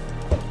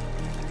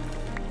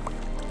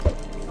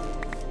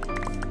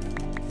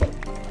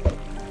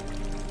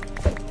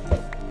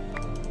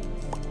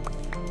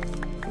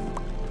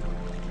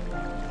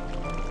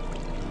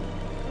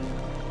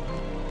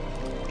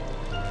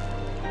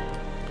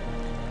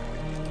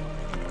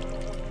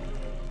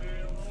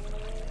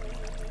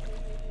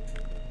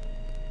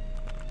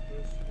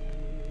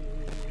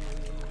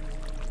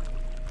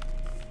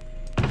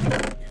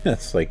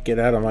 It's like, get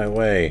out of my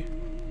way.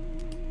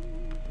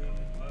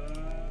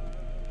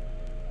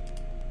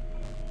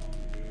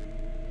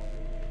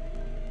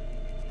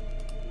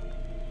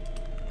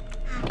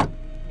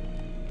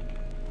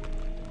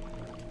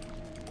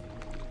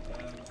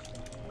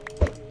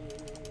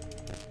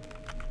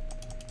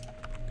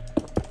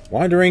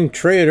 Wandering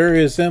trader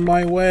is in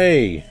my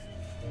way.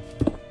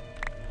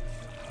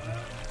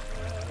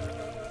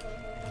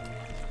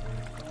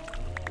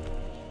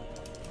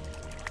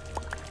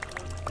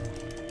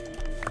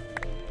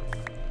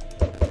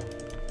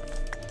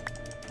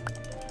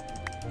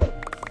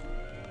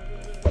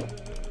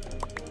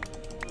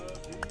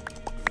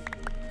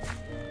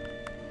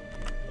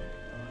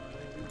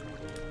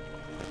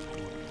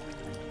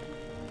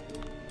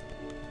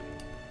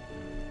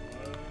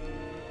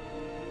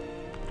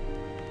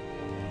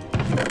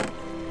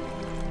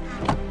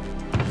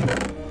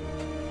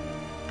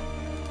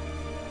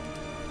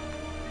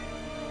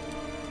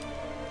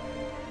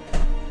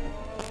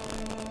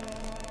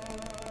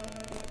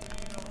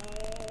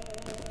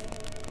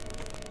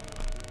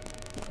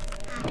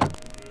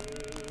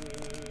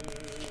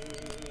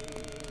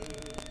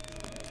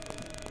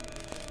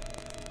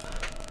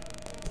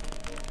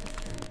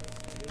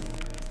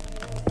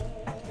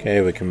 Okay,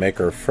 we can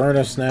make our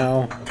furnace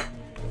now.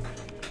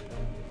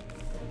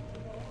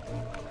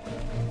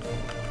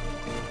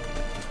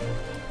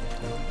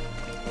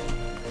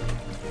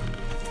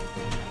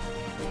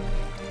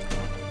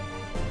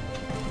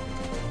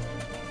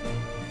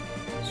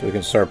 So we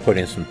can start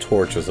putting some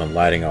torches and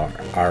lighting our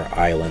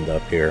island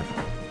up here.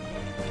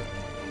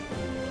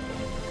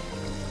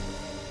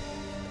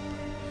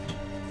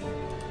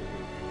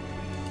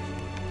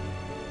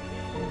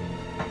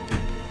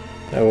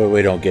 That way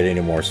we don't get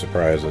any more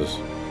surprises.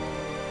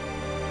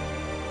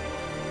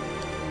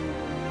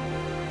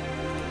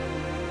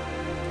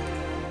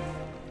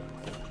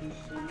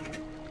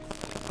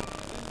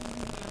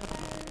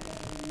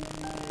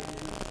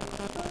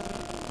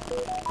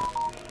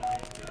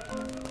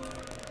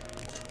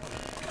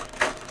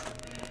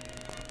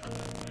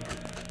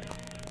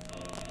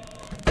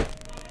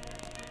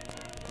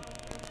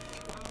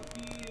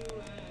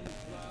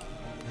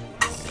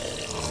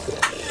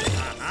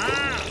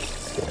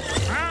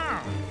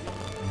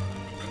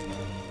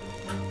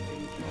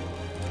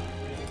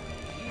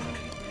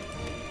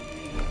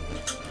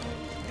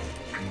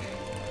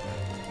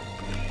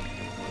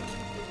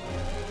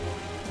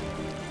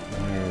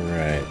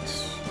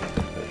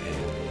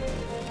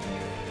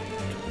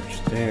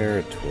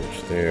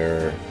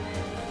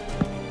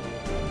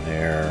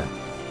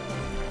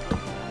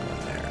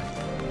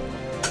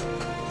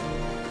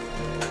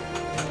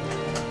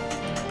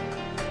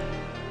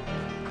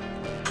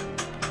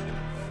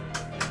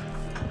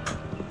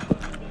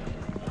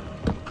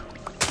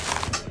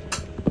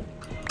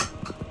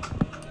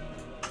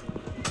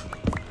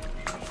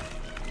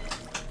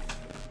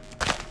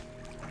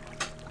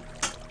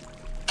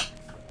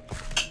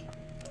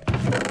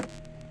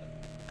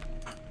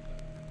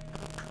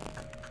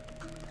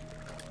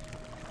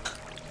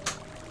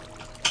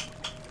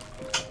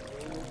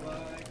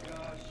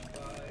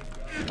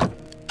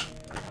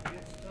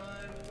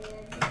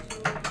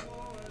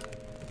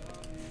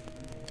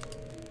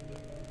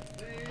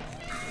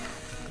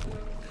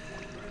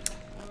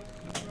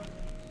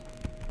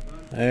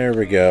 There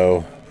we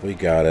go. We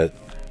got it.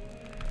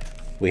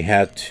 We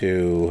had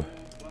to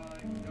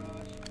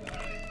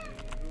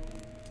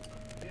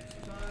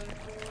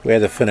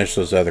finish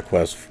those other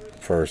quests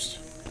first.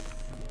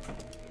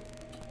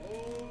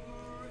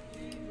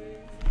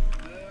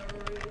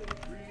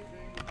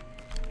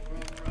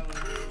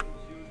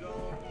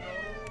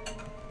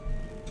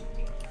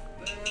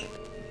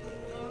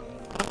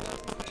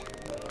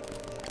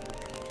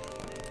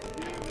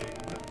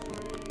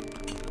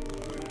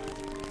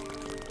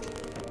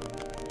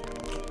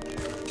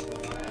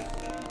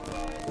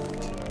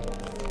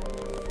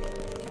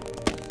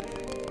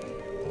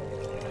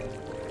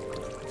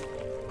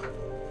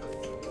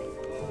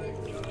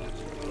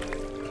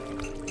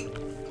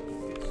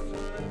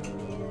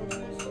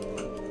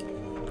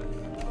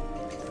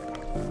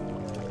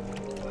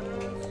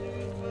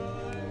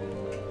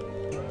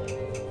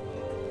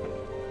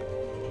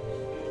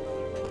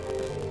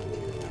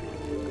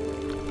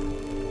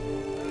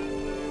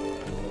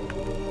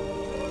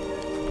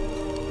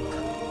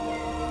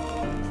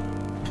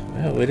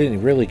 Well, we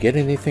didn't really get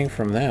anything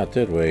from that,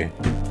 did we?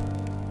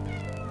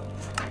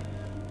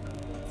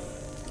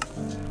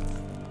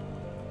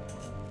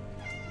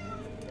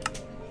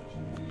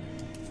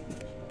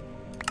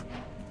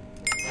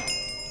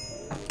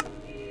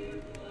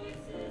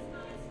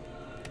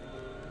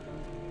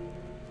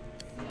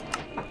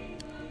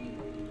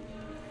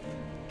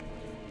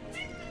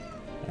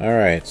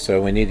 Alright,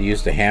 so we need to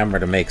use the hammer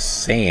to make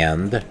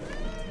sand.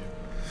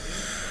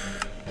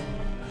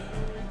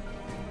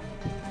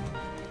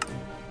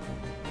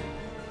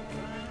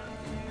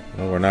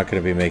 Well, we're not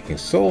going to be making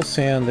soul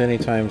sand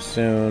anytime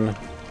soon.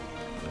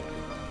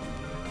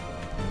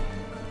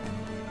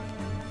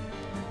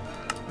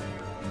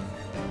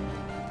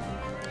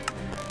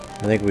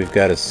 I think we've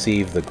got to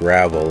sieve the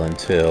gravel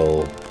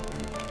until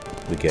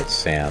we get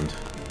sand.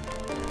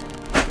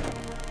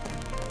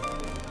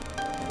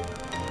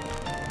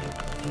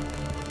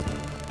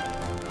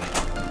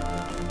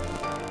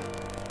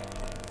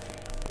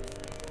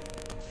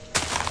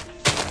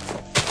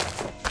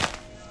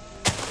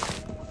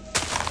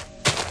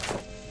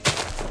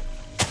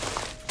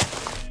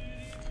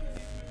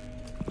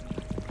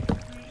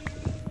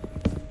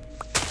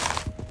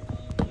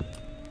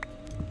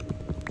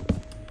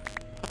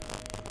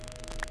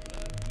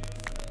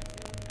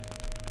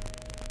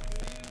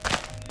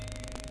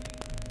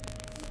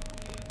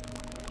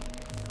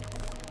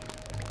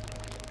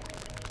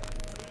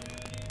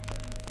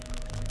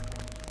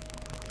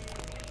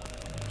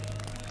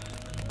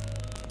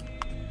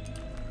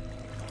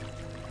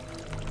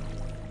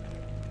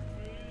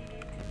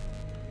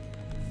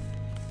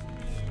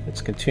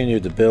 Let's continue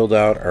to build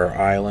out our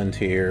island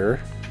here.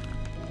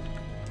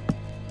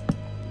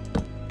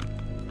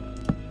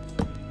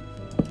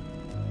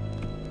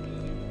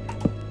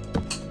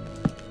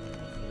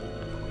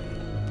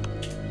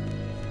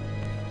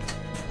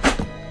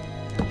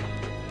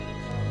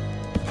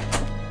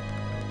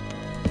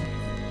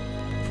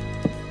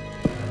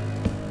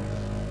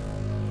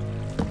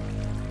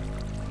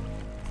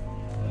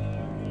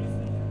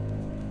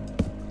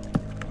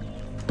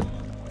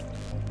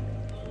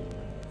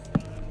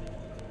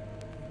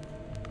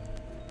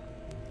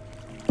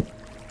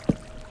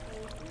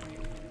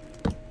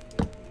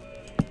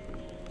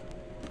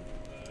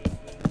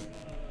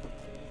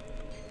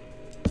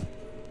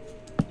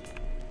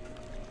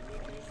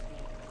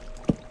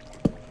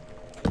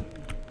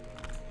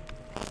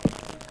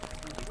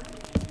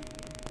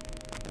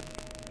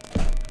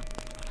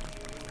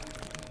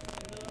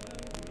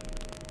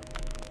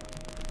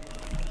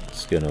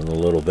 Getting a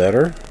little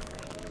better.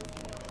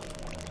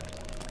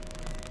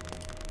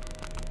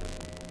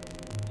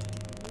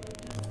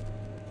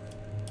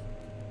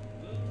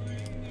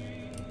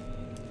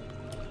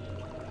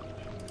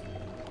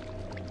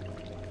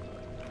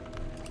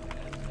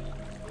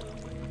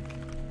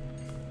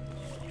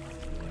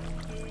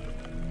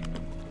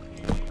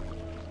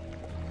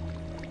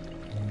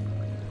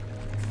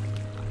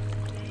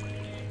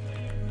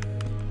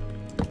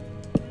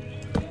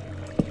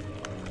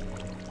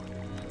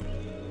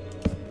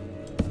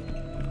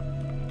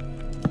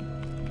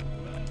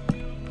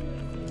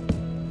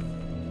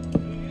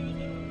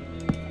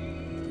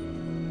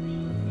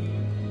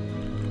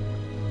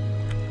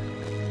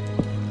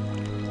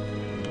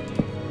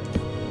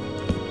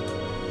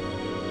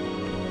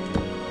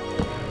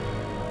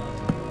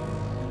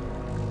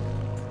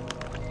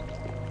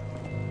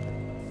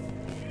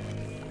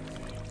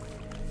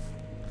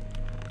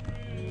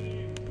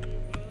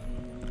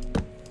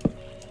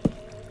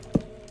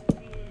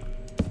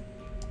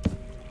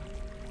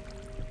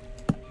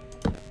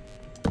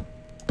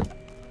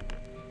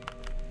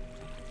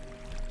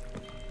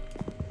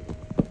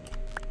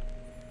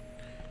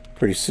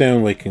 Pretty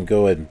soon we can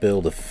go ahead and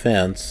build a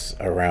fence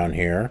around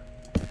here.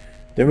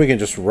 Then we can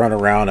just run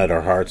around at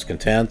our heart's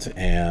content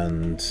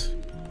and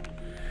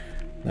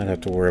not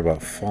have to worry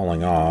about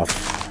falling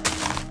off.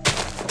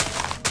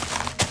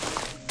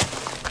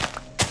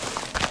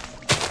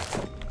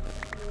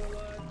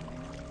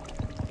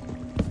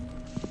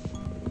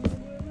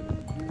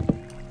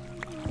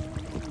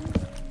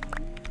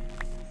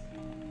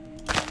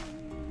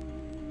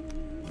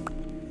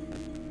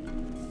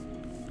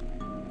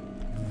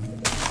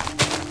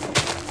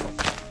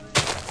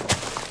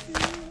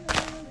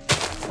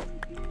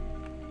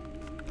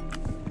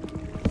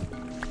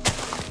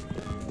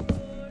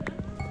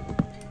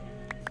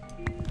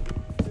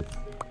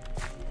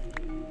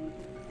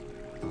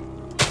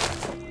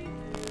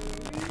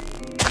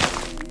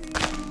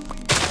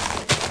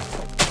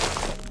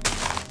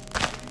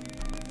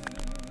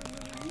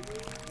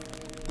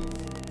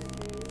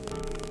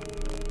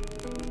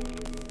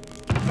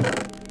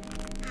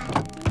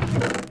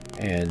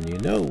 And you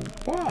know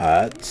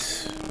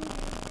what?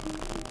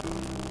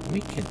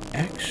 We can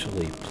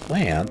actually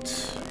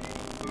plant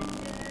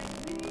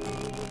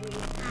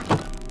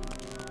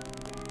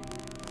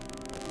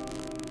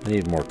I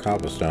need more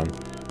cobblestone.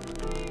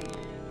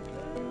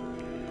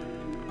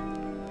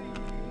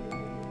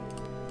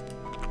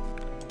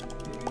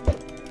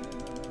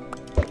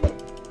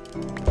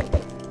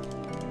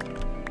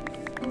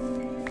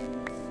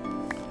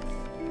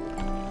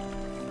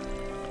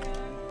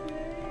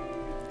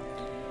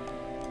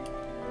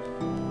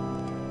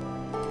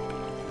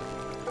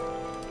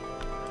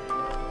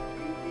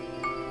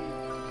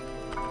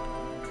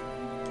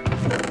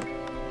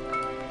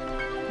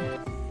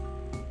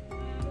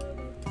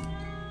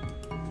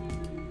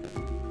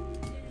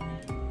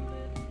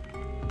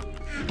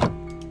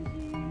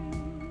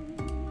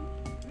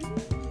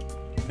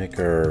 Make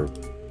our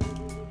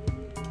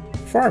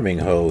farming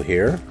hoe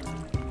here,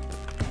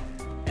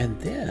 and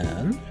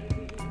then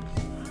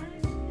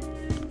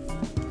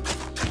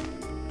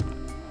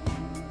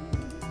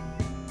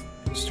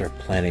start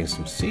planting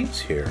some seeds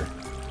here.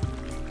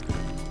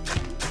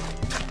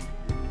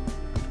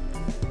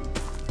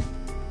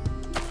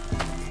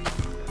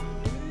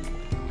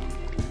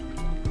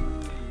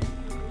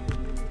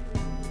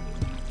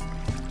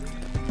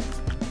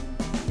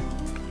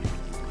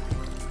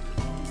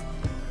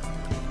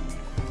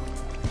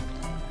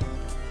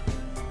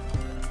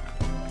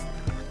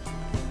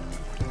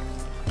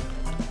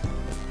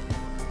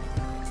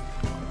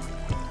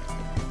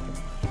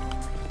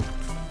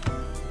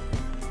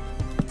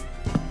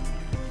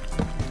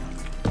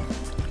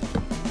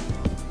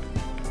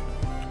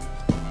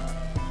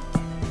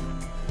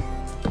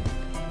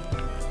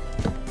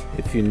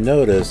 If you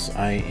notice,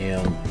 I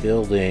am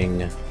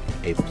building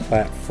a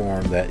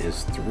platform that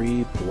is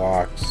 3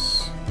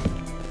 blocks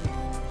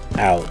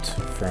out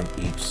from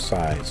each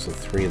side. So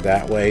 3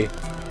 that way,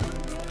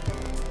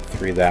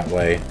 3 that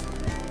way,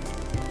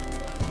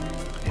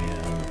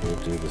 and we'll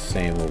do the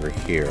same over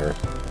here.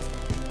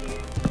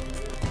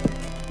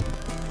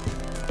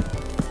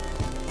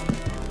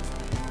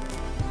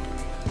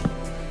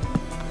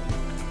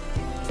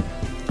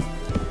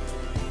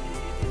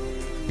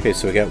 Okay,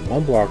 so we got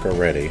 1 block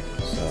already.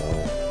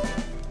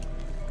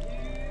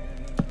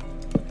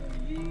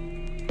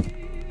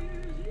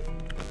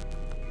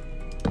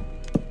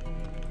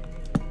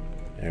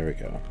 There we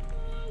go.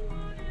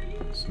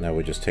 So now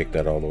we just take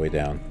that all the way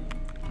down.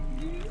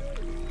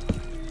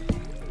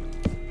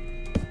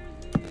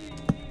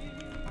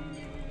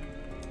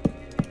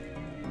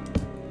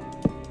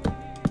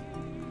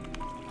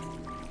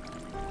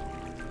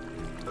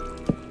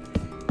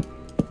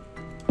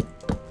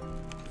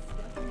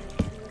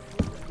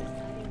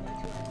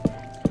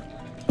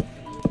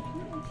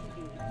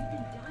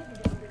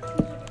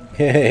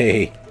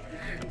 Yay!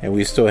 And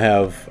we still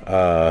have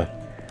a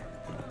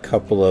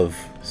couple of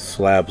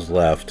slabs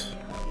left.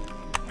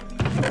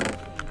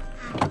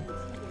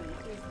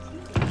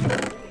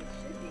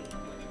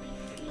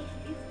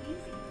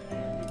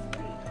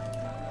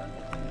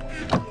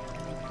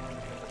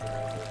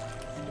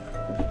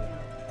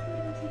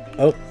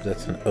 Oh,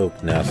 that's an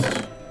oak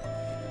nest.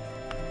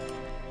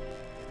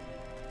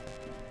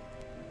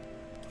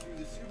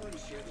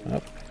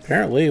 Oh,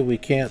 apparently we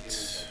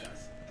can't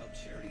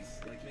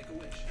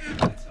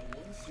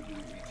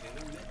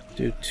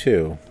do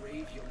two.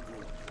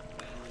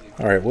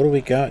 Alright, what do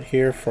we got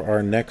here for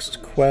our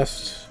next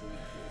quest?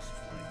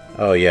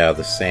 Oh yeah,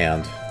 the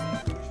sand.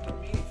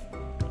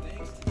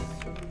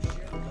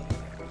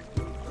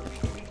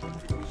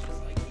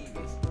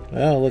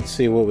 Well, let's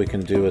see what we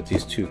can do with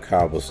these two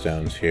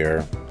cobblestones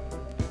here.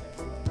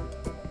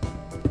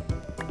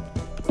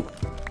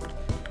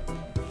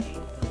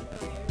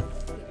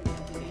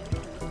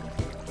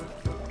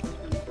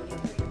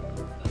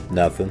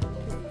 Nothing.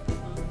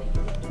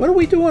 What are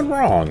we doing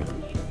wrong?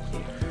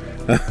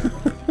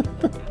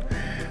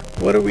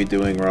 What are we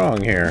doing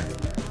wrong here?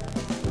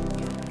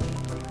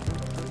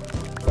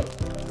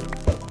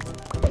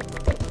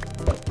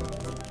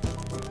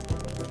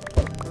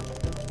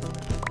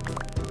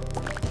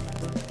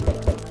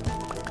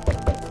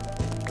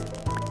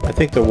 I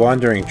think the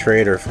wandering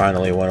trader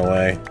finally went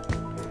away.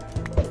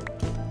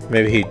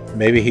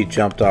 Maybe he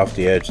jumped off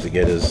the edge to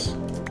get his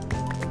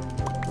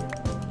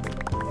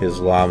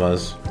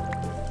llamas.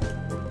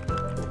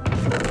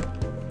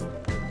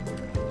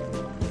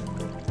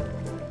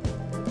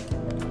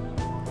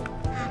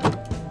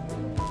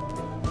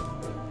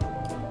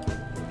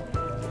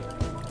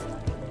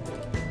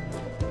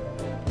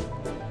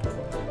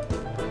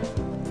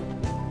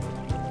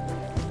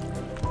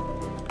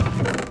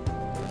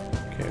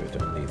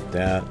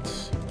 That.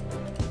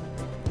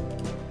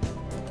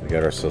 We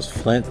got ourselves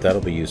flint,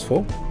 that'll be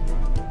useful.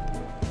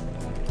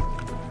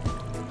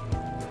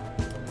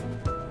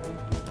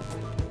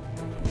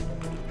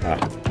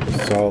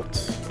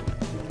 Salt.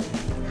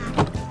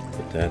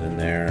 Put that in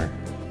there.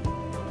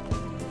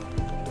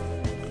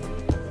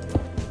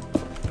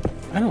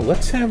 I don't know,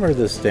 let's hammer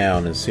this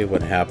down and see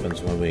what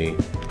happens when we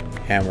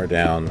hammer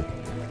down.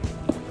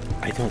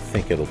 I don't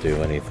think it'll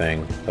do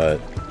anything, but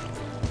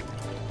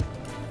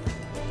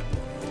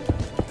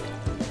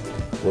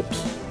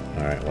whoops.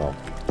 Alright, well,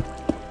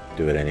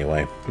 do it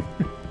anyway.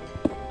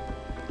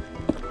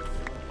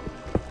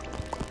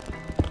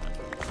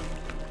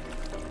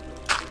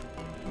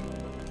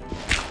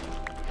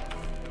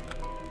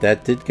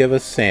 That did give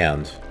us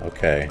sand.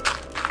 Okay.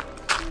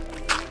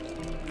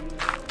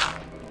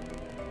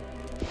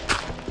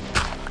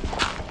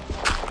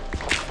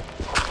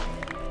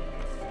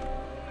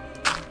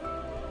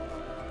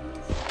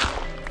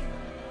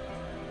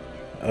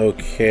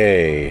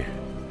 Okay.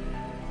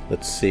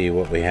 Let's see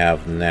what we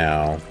have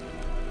now.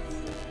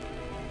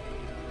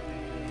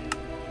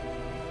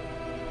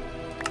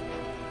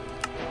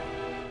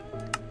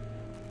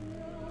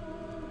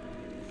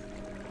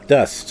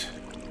 Dust.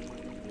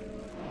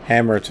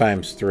 Hammer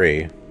times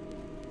 3.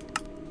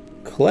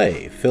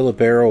 Clay. Fill a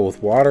barrel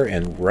with water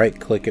and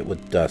right-click it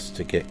with dust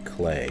to get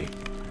clay.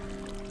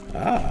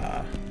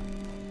 Ah.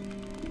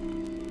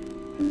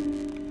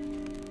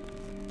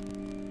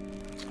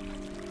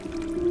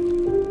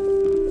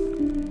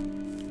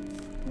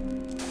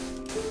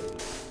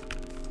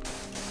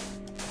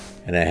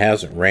 And it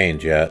hasn't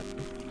rained yet.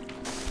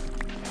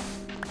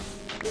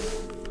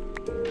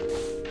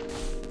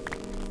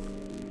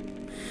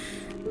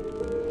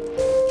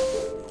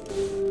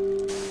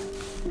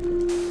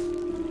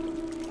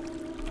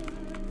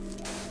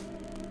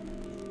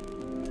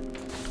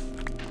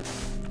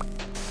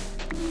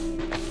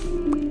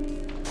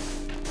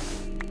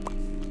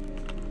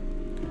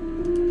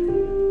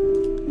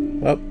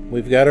 Well,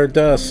 we've got our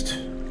dust.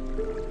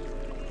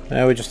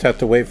 Now we just have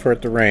to wait for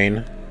it to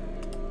rain.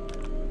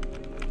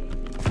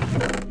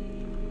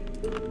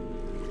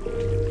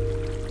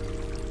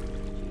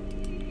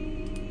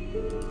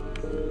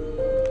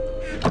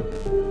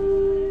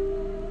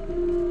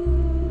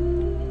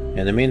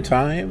 In the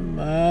meantime,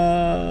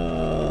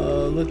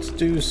 let's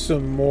do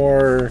some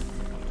more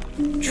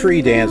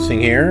tree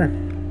dancing here.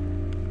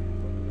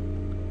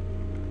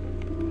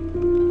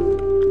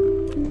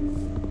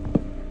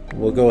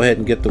 We'll go ahead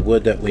and get the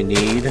wood that we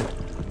need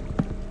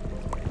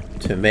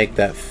to make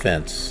that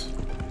fence.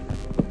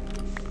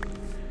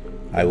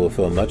 I will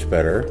feel much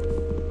better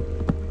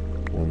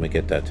when we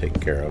get that taken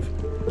care of.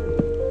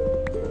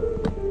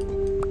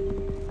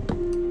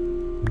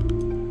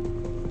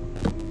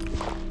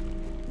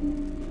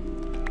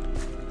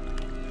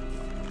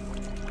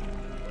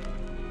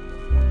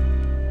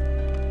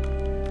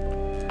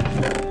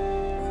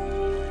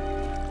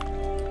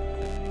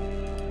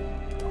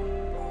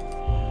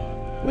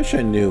 Wish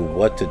I knew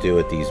what to do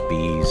with these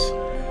bees.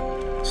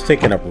 It's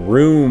taking up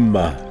room.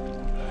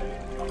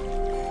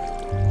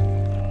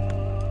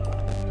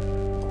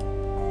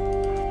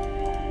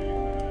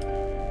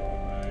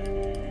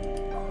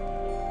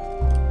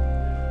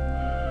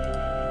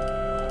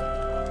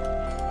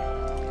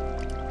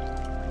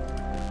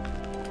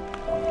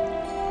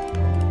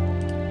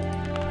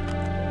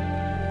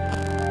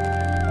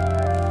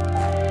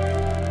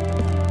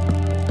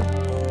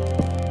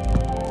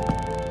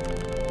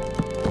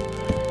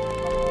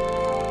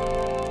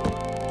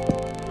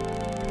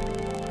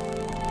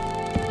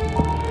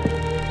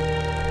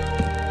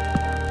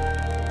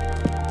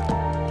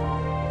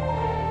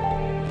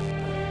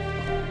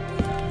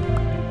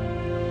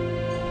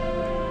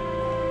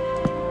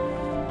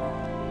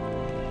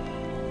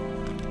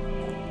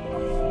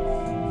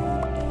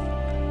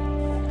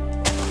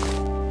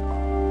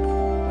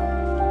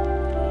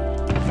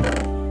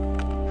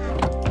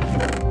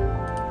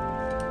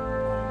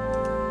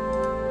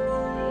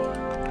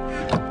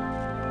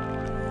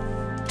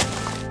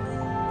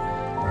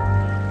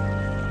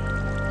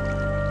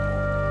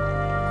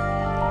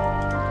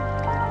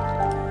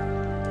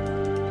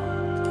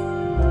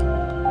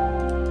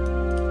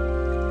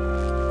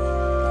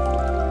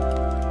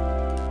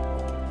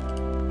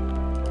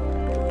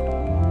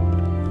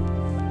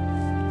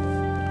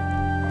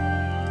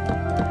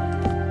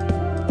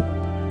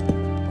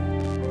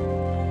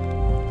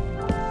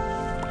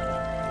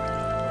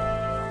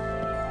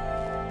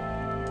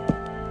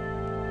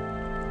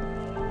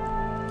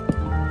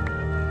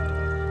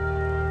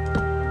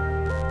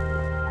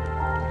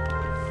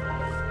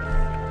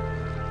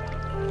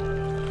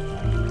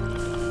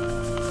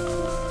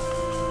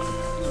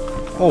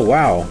 Oh,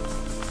 wow.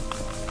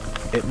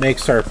 It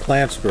makes our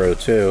plants grow,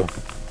 too.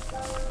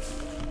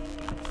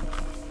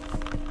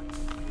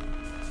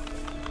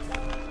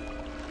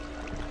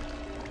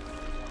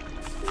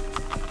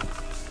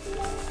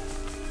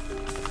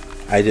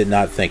 I did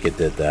not think it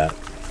did that.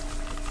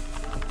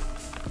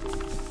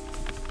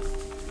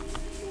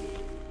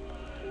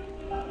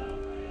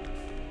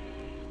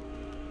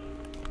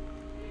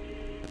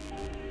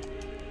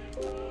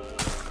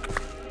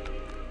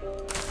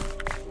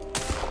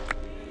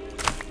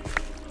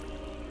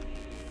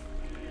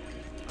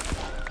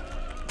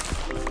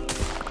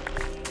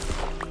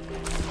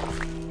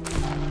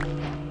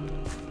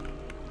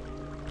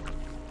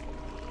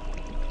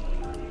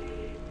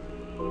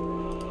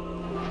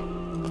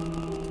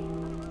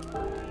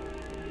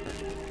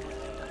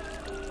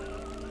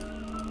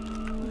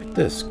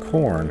 This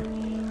corn.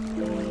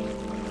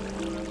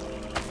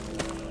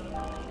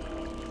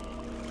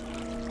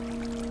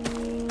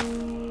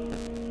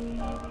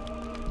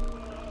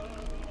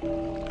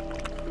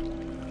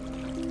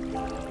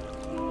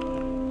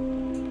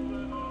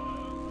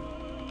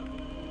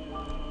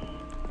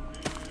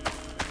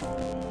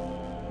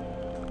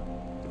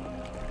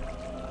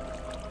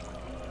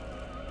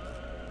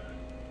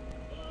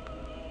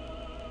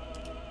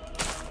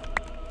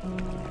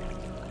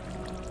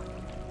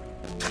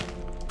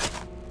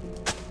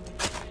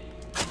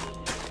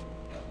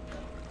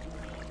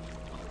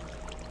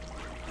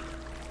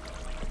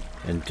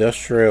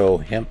 Industrial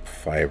hemp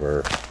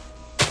fiber.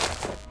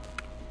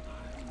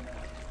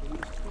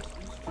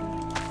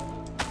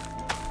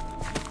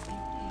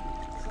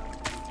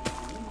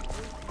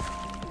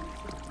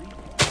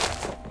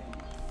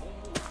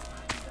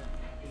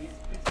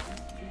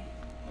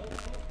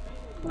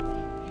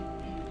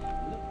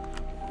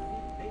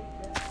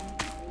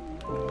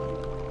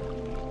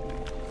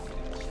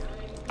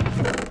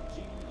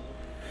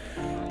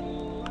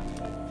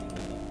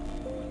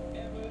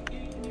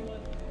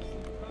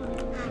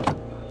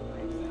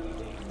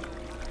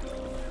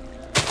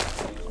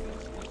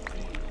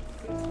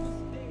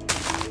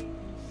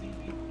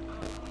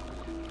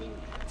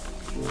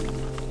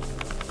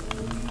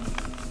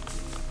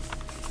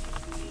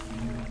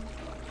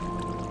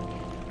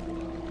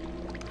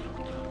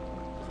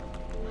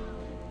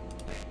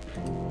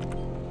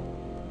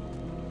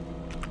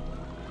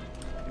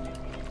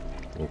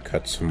 We'll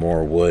cut some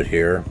more wood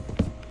here.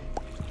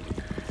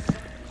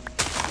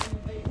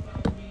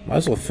 Might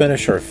as well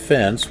finish our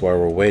fence while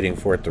we're waiting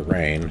for it to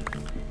rain.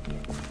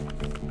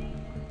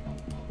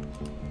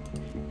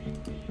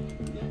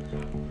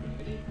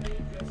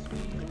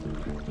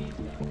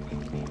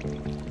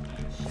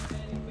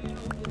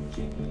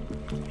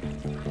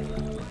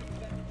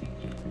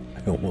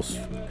 I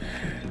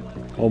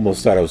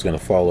almost thought I was going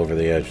to fall over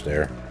the edge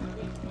there.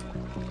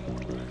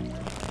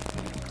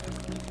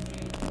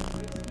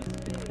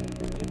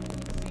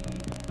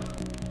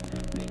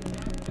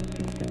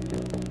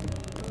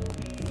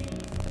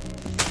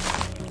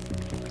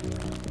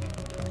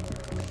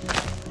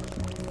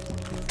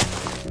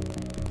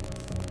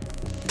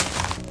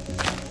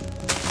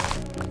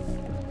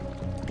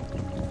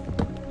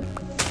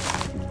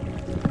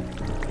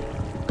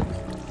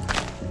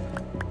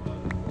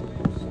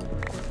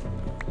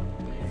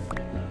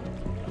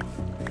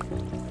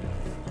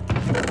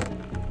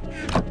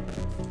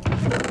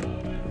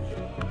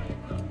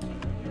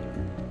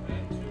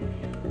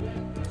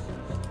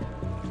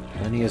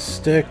 Plenty of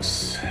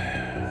sticks.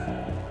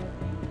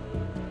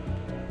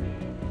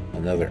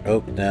 Another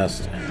oak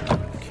nest.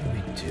 What can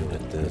we do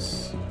with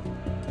this?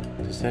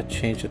 Does that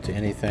change it to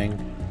anything?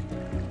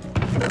 I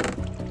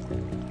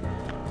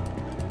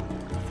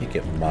think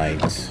it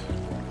might.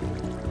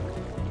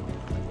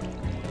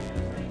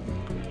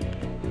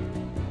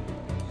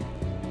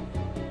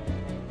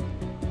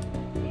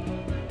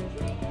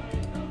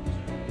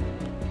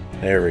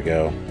 There we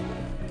go.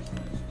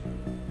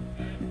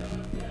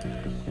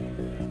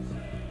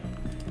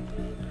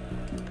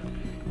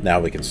 Now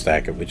we can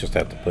stack it. We just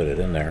have to put it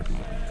in there.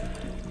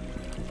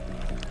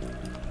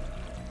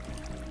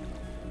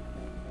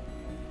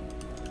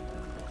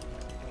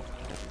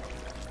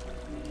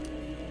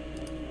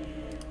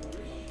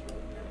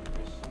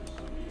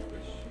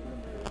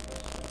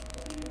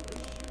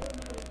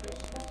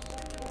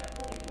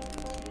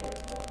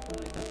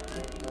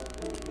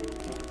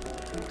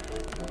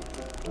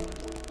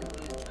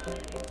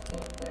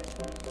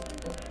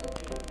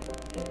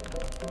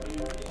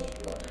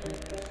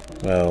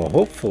 Well,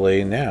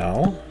 hopefully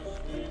now,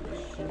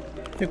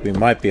 I think we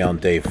might be on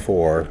day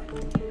 4,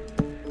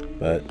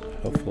 but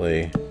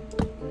hopefully,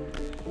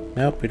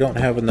 nope, we don't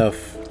have enough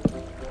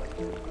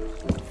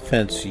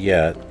fence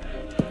yet,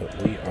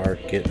 but we are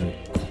getting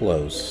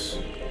close.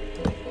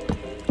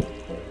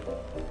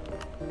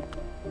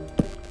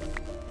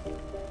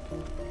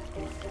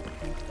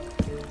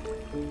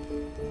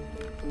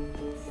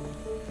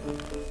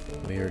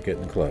 We are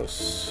getting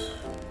close.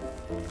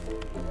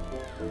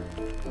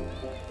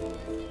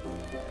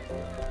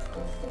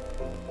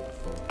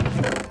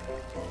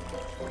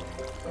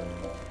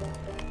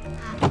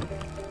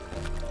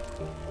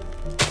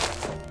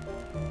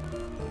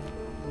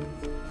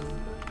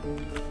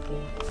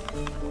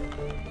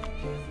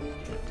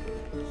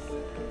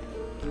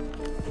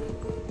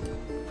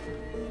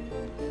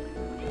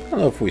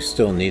 know if we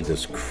still need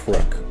this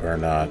crook or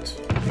not.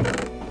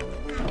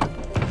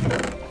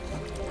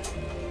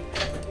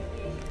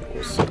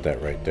 We'll set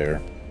that right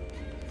there.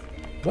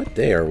 What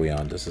day are we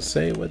on? Does it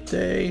say what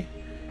day?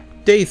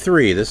 Day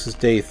 3. This is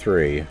day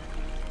 3.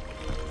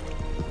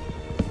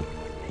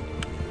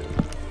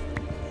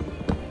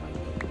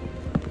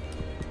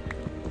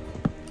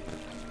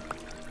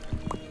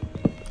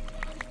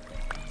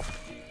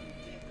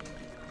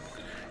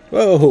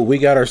 Whoa, we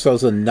got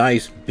ourselves a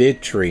nice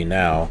big tree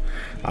now.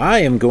 I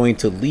am going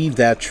to leave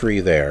that tree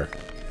there.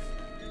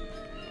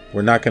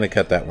 We're not going to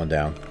cut that one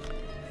down.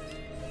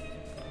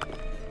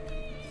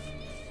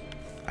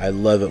 I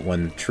love it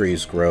when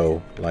trees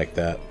grow like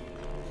that.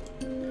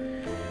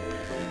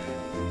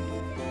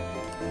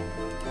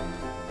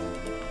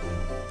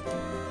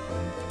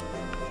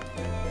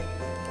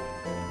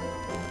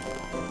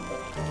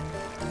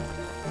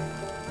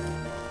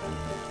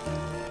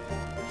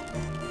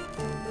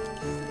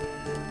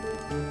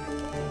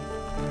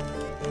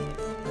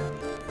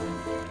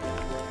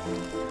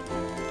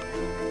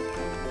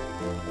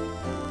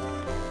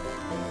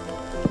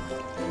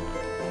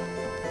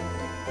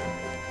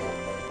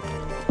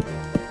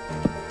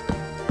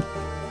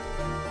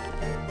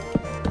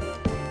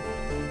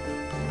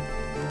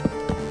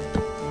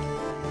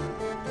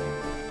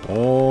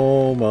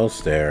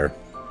 Almost there.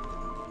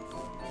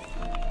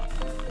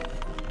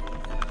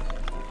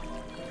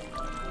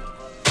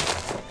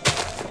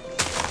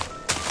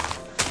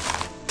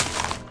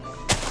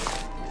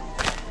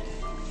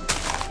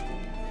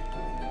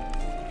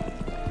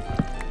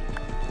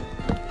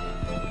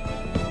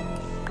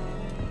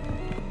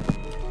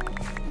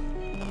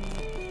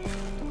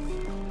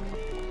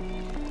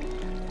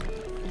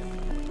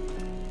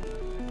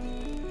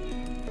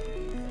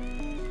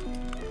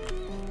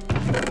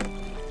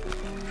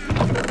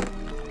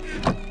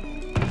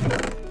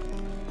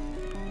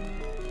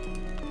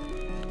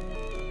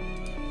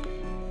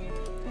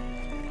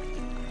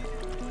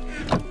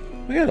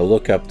 We gotta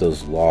look up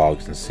those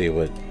logs and see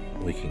what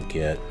we can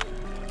get.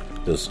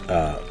 Those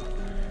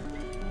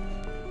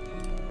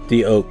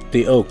the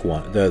oak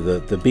one,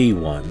 the bee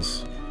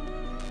ones.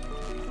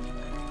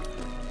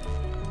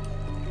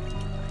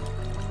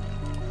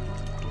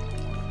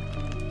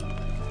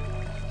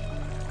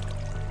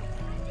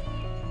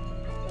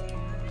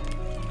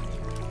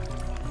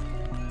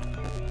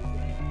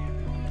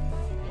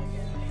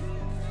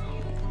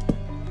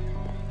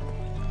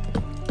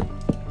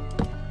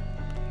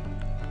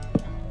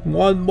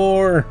 One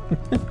more.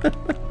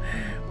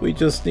 We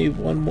just need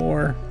one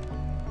more.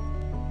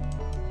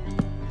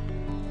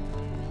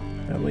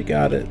 And we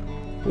got it.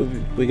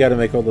 We got to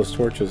make all those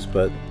torches,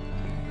 but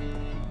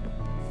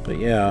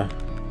yeah.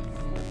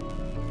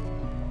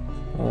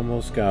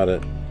 Almost got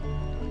it.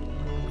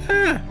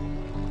 Ah!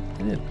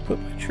 I didn't put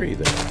my tree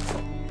there.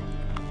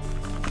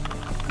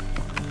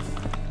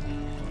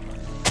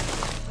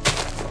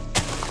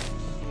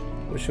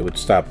 Wish it would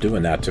stop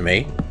doing that to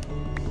me.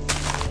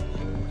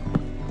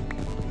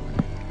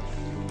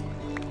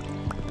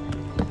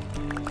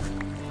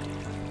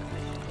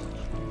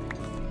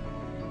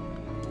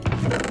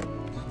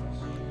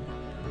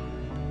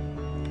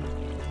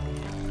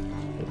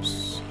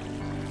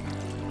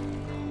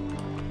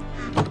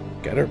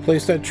 Gotta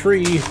replace that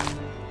tree.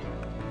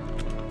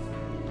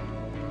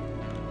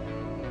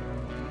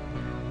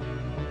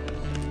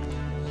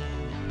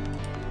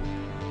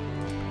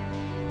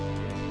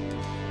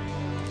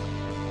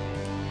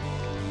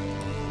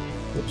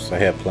 Oops, I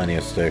have plenty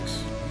of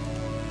sticks.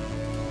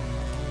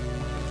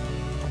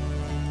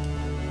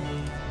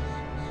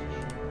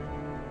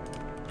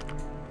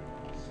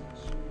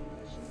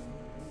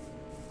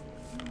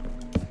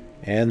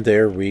 And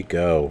there we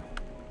go.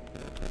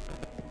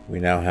 We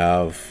now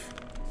have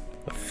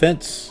a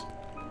fence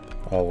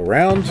all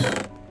around.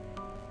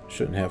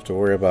 Shouldn't have to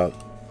worry about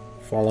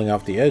falling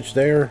off the edge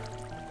there.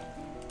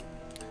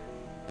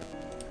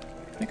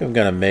 I think I'm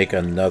gonna make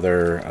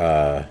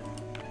another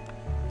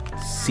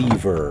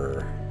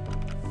Seaver.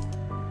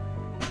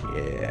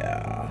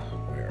 Yeah,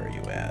 where are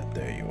you at?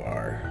 There you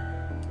are.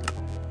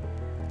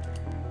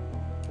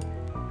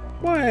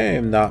 Why I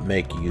am not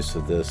making use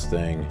of this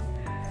thing?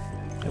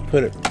 I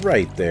put it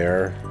right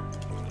there.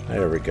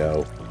 There we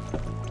go.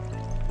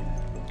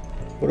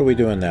 What are we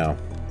doing now?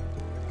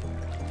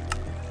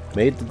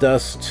 Made the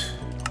dust.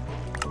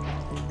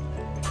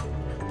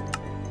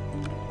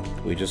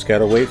 We just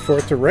gotta wait for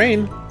it to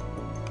rain.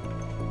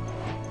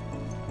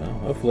 Well,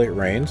 hopefully it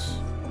rains.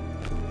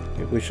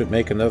 Maybe we should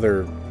make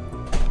another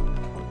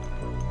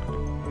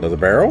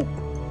barrel?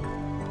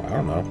 I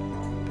don't know.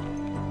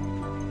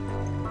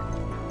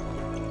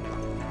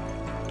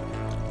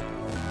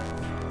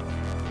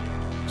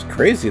 It's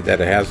crazy that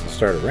it hasn't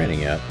started raining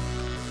yet.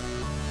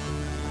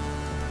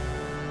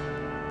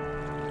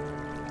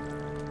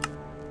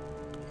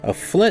 A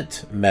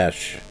flint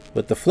mesh.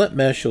 With the flint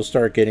mesh, you'll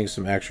start getting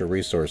some extra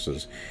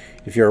resources.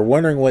 If you're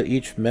wondering what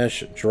each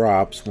mesh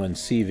drops when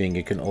sieving,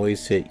 you can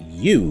always hit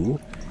U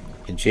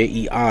and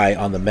JEI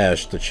on the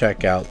mesh to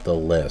check out the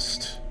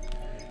list.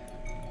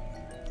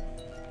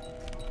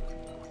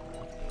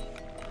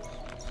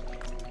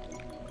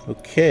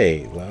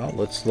 Okay, well,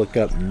 let's look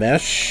up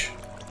mesh.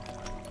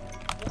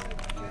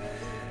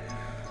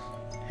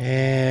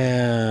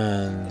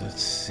 And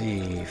let's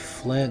see,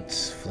 flint,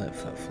 steel,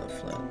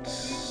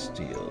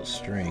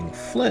 string,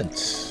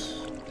 flint.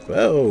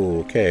 Oh,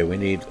 okay, we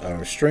need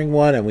our string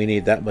one, and we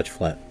need that much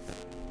flint.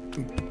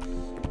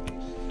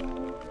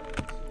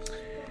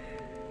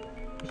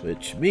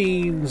 Which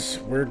means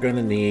we're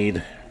gonna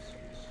need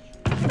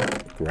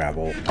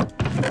gravel.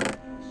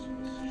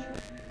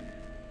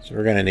 So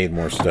we're gonna need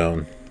more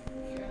stone.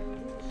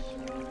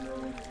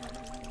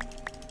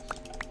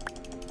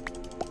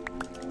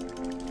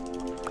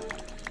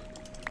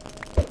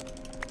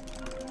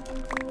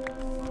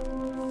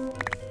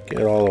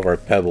 Get all of our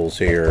pebbles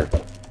here.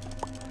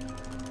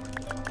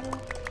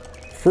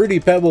 Fruity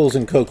pebbles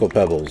and cocoa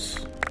pebbles.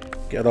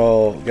 Get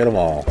them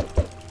all.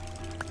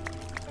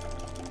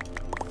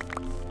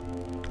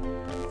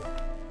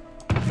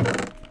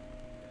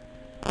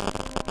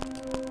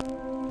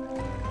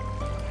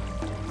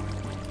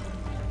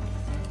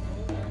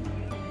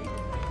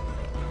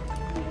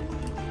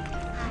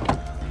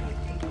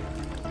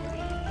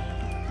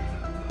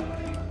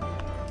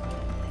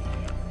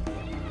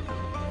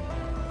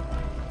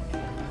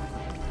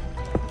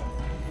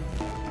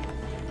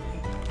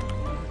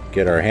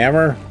 Get our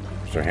hammer.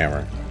 Where's our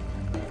hammer?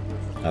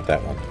 Not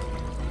that one.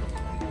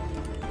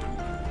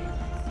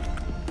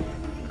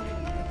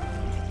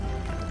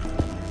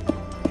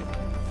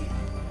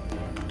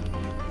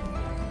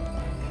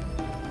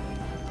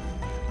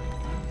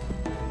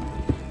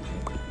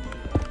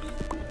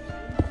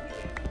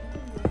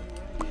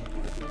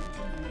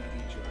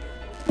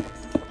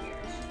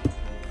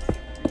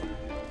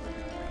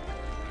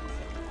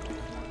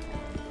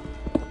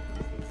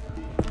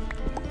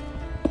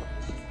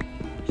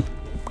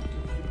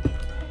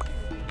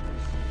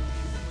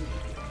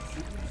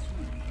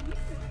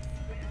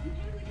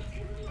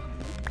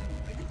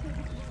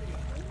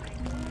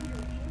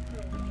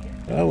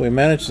 Well, we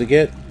managed to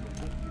get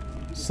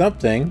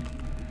something.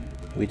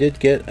 We did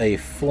get a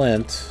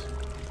flint.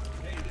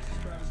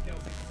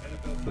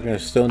 We're going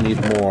to still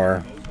need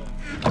more.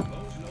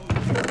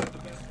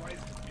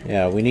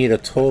 Yeah, we need a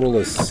total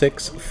of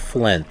 6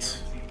 flint.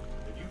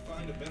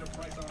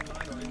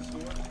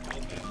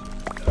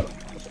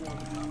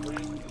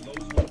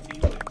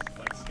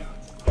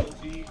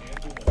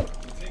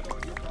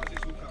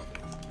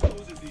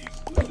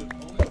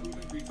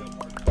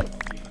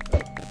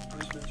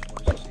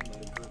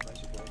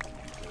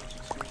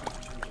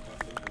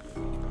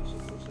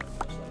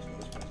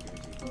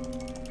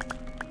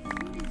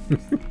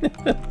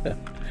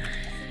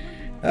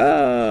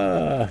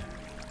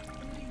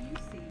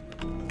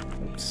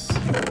 Oops.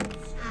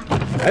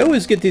 I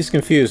always get these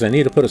confused. I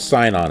need to put a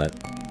sign on it.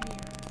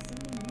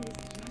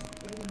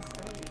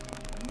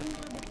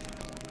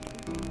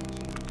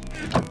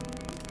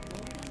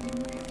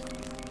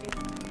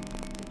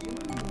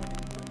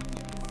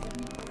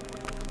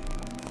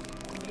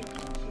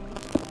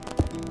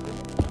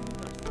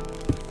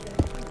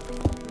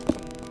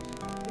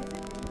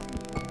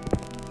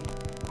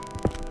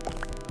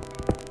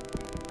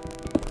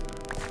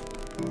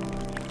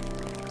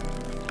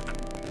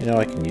 You know,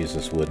 I can use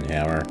this wooden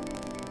hammer.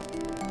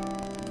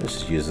 Let's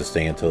just use this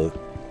thing until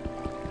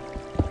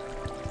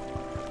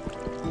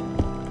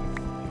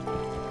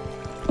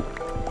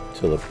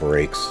it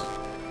breaks.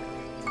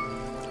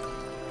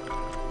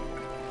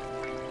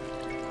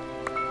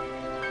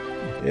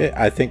 Yeah,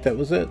 I think that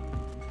was it.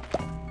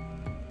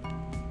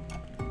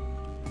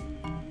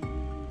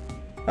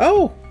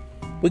 Oh!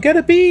 We got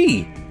a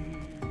bee!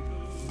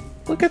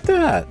 Look at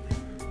that!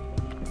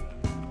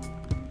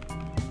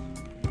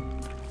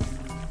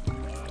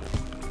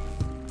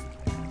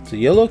 It's a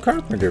yellow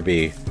carpenter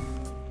bee.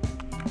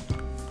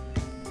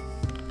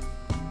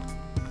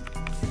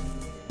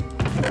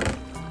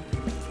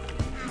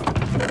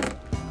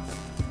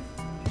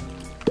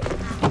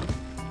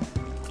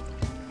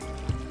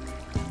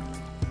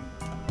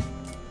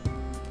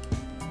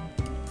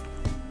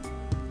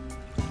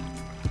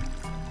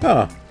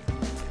 Huh.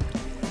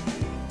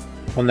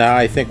 Well, now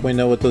I think we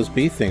know what those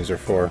bee things are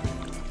for.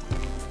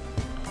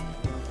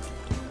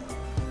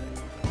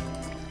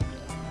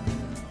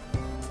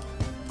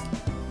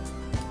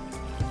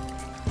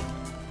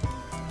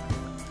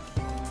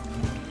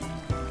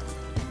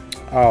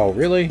 Oh,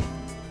 really?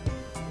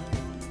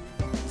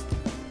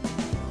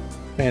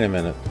 Wait a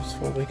minute. That's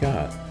what we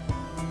got.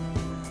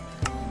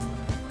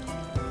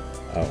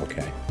 Oh,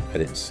 okay. I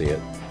didn't see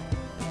it.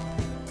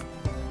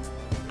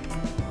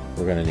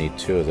 We're gonna need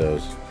 2 of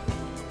those.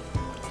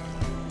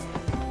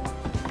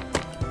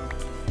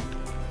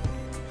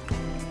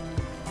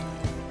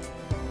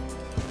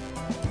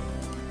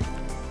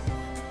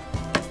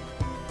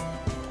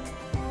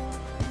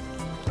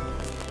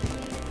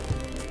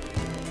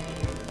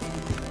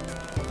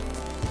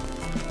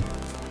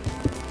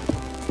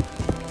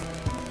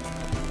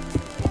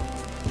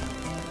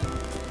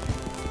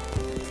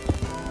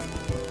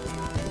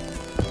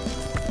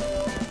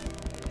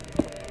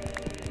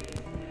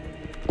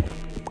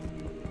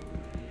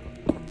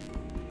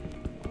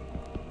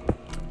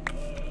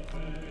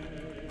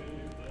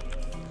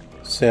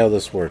 see how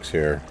this works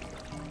here.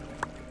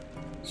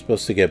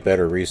 Supposed to get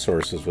better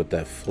resources with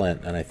that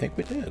flint, and I think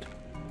we did.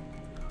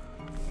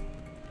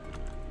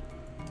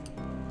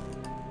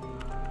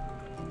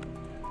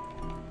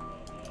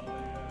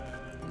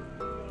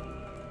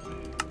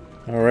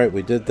 Alright,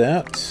 we did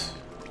that.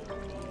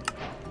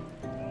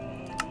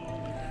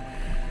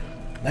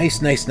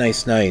 Nice, nice,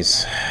 nice,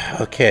 nice.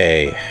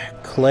 Okay,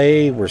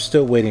 clay, we're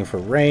still waiting for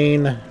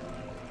rain.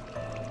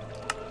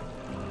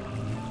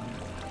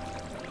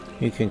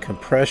 You can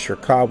compress your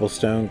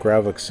cobblestone,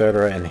 gravel,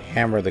 etc., and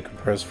hammer the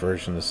compressed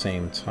version at the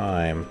same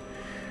time.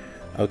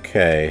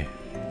 Okay.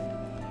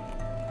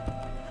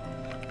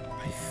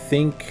 I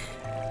think...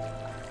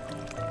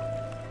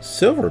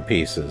 silver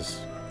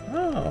pieces.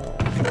 Oh,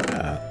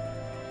 yeah.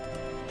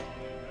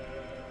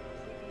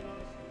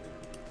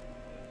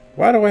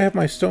 Why do I have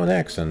my stone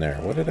axe in there?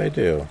 What did I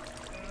do?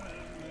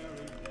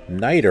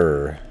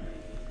 Niter.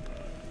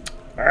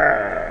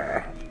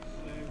 Arrgh.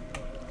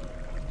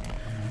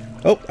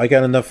 Oh, I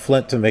got enough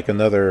flint to make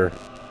another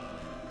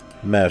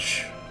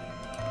mesh.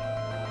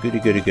 Goody,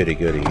 goody, goody,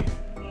 goody.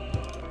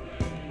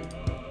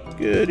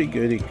 Goody,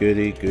 goody,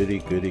 goody, goody,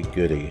 goody,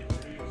 goody.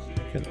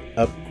 Can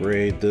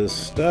upgrade this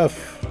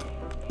stuff.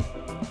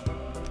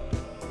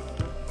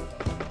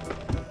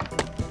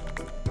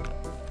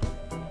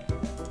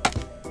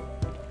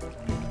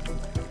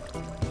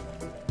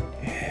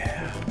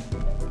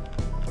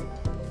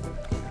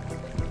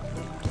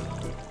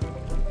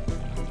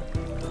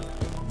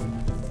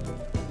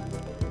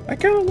 I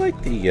kind of like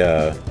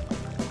the,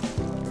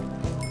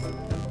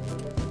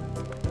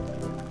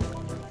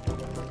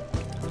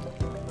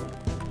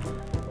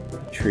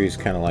 trees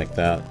kind of like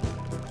that.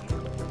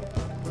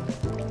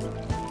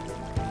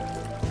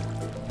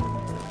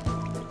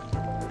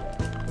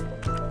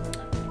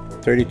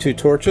 "32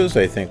 torches.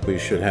 I think we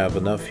should have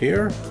enough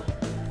here.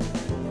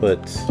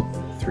 Put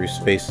 3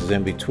 spaces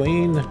in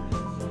between.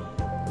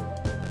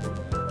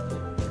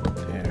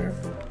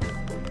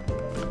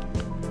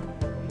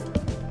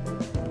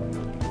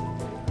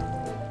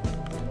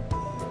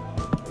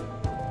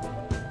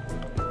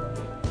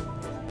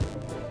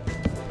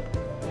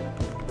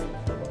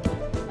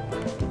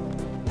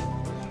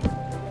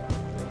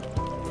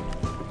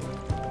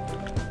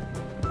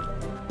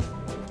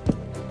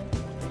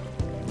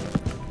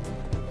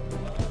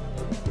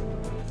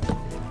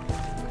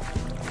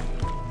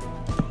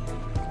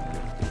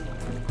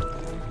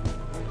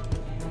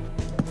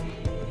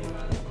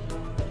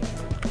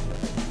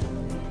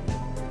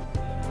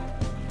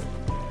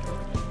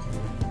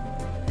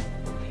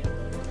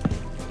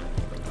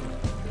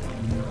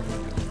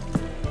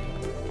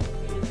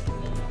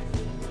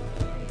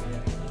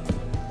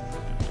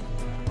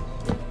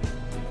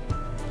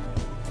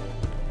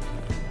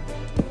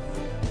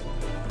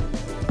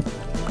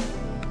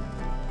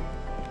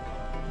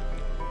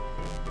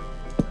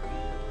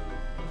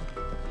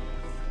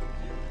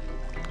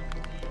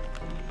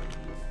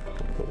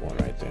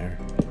 There.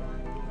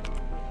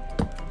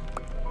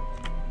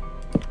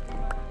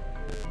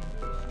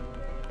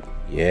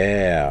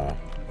 Yeah,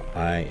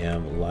 I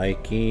am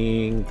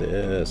liking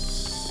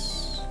this.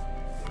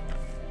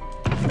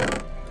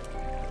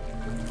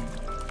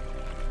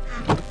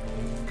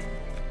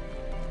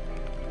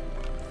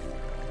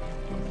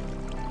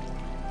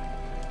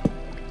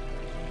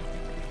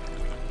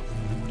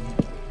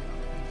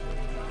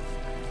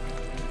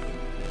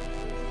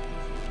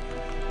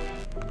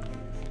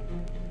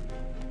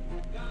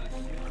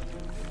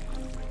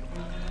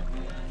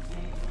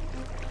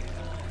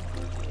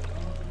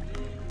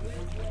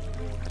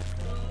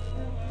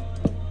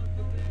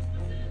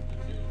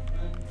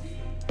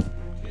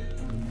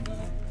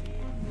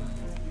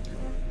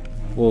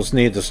 We'll just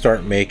need to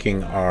start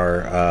making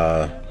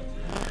our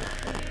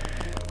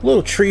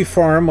little tree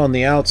farm on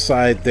the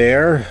outside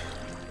there.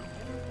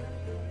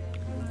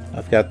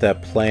 I've got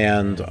that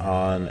planned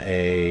on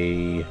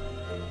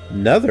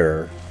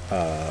another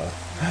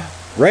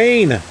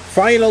rain!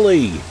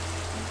 Finally!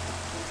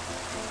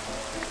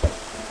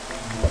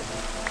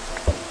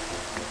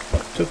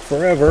 Took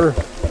forever.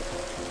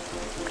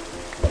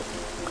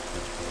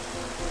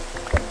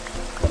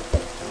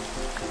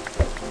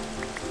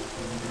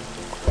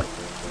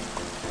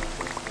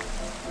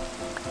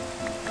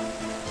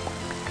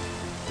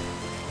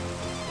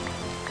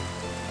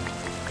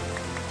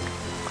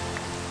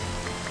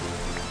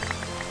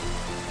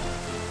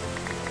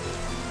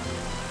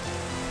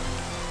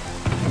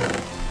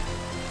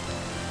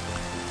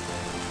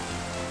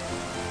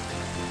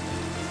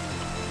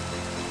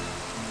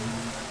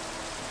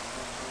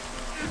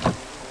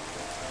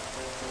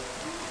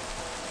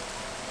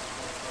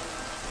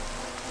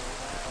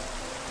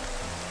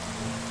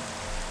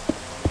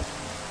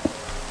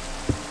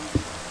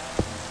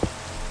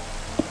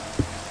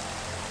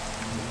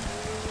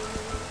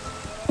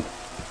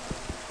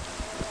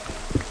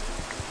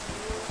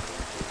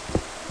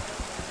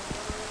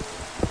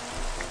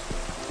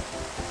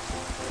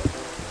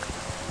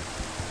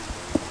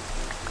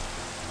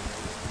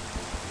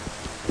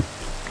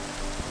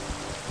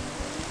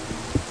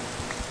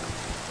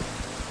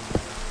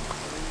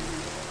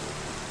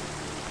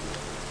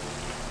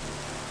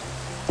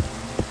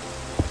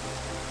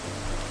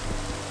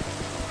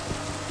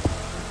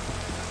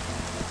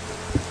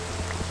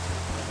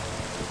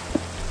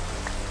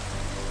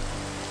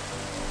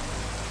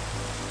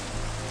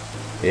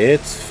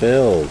 It's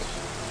filled.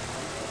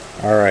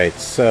 Alright,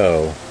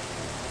 so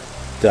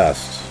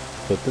dust.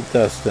 Put the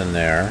dust in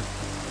there.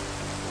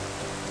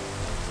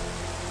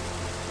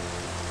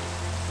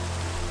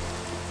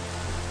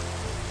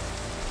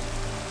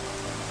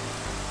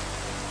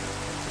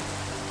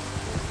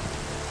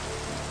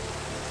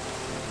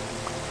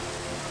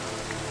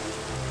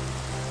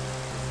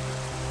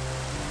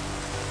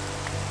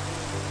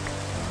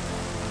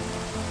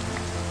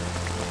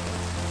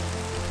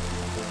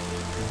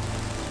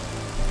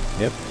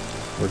 Yep,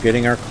 we're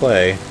getting our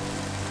clay.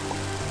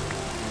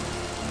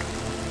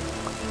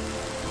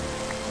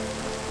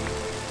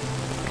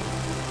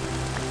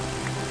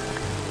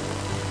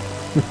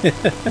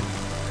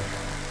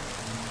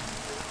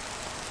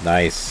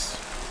 Nice.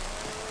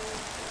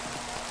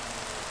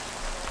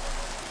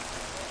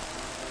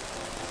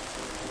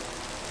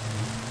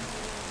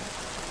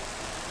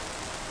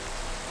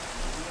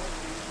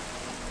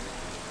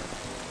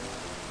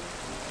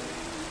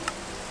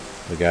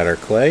 We got our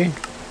clay.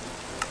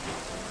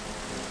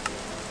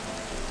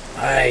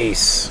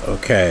 Nice.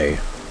 Okay.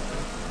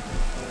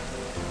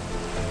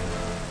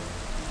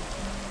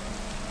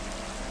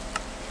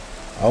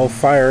 All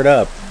fired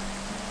up.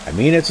 I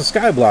mean, it's a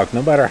skyblock.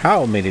 No matter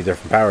how many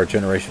different power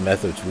generation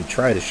methods we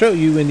try to show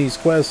you in these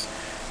quests,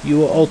 you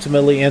will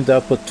ultimately end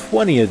up with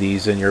 20 of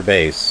these in your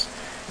base.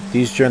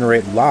 These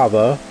generate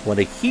lava when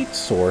a heat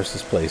source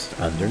is placed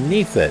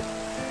underneath it.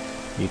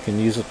 You can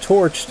use a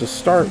torch to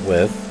start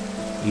with,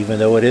 even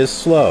though it is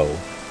slow.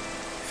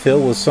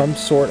 Fill with some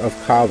sort of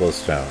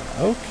cobblestone.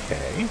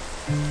 Okay.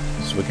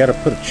 So we gotta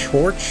put a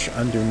torch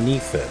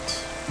underneath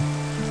it.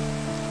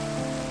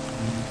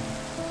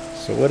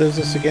 So what is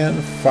this again?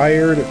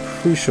 Fired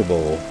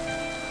crucible.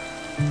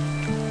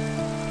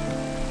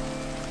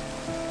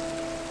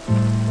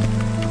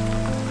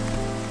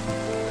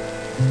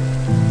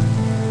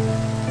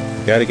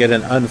 Gotta get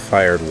an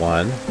unfired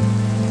one.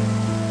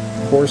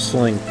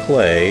 Porcelain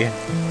clay.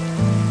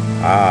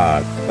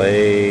 Ah,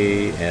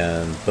 clay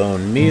and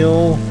bone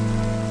meal.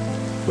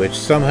 Which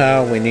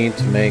somehow we need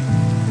to make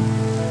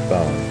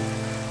bone.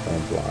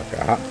 Bone block.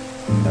 Aha.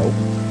 Nope.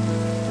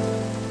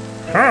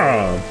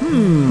 Huh.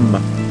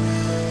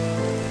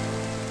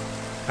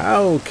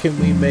 How can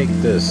we make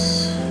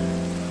this?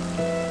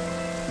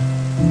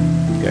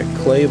 Got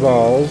clay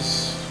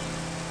balls.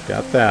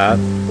 Got that.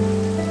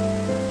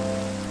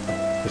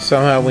 But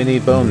somehow we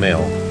need bone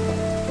meal.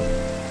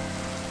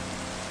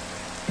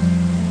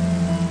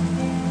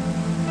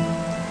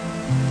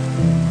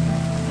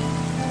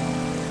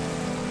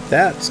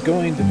 That's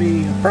going to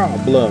be a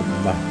problem.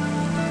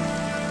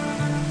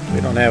 We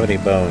don't have any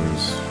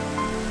bones.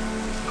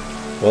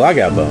 Well, I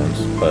got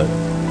bones, but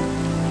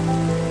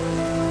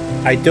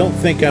I don't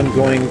think I'm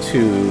going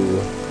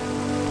to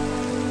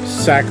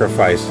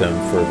sacrifice them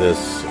for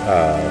this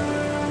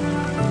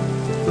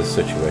this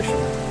situation.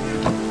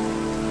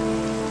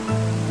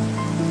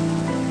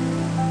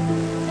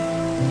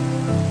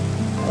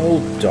 Oh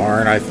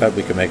darn, I thought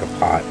we could make a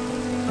pot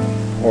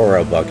or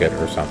a bucket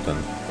or something.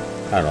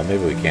 I don't know,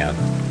 maybe we can.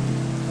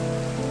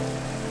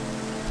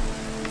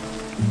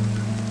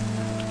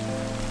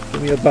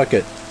 Give me a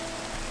bucket.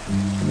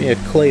 Give me a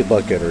clay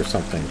bucket or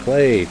something.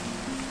 Clay.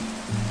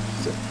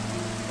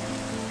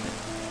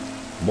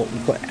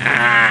 Molten clay.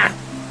 Ah!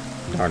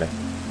 Darn it.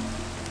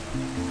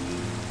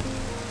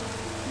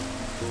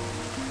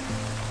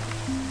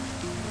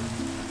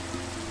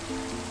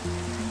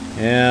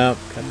 Yeah,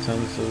 got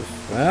tons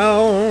of...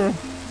 Well...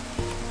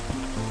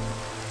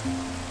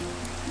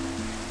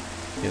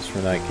 Guess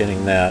we're not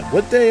getting that.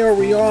 What day are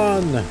we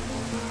on?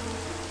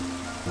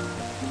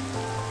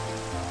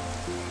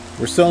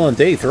 We're still on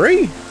day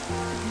 3?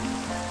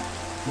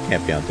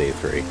 Can't be on day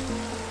 3.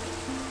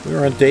 We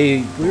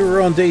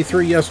were on day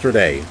 3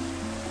 yesterday.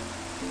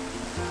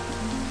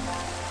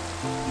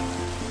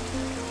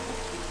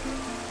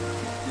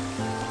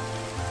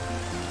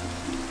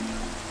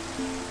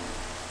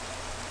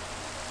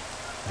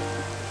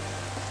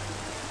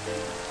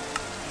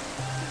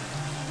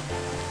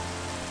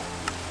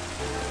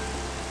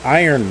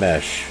 Iron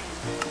mesh.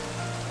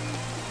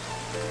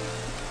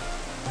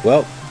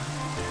 Well,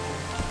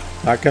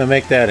 not gonna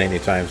make that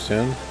anytime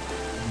soon.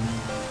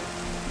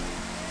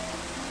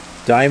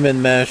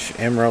 Diamond mesh,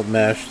 emerald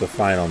mesh, the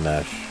final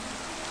mesh.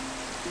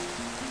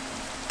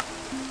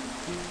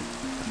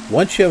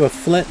 Once you have a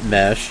flint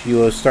mesh, you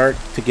will start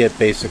to get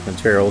basic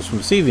materials from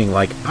sieving,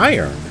 like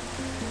iron.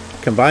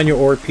 Combine your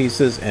ore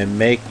pieces and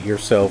make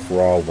yourself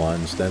raw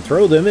ones, then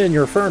throw them in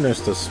your furnace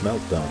to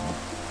smelt them.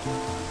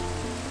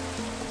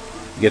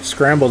 Get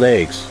scrambled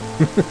eggs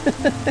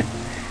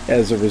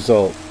as a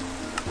result.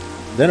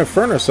 Then a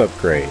furnace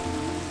upgrade.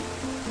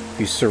 If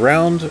you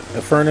surround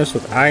a furnace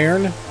with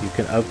iron, you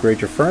can upgrade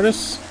your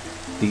furnace.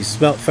 These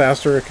smelt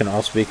faster. It can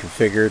also be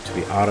configured to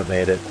be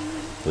automated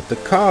with the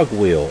cog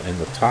wheel in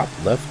the top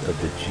left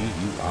of the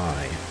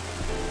GUI.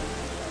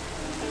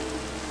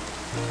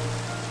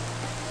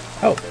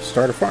 Oh,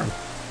 start a farm.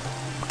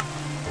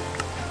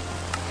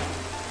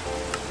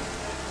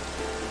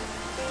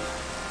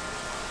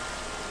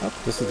 Oh,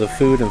 this is the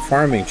food and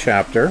farming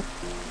chapter.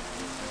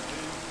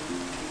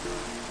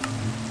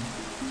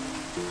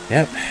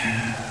 Yep. We're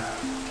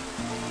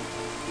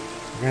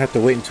gonna have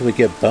to wait until we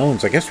get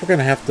bones. I guess we're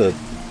gonna have to...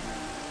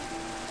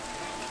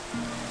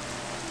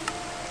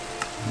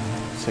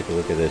 Let's take a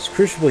look at this.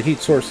 Crucible heat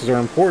sources are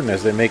important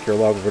as they make your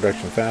lava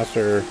production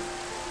faster.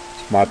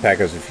 This Modpack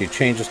has a few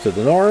changes to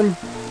the norm.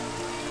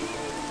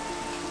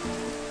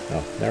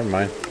 Oh, never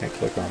mind. Can't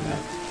click on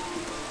that.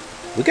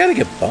 We gotta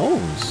get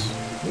bones.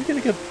 We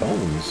gotta get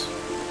bones.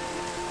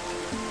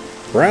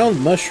 Brown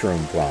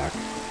mushroom block.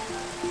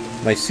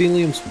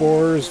 Mycelium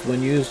spores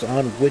when used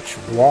on witch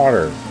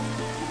water.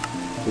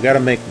 We gotta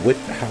make witch...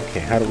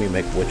 Okay, how do we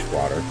make witch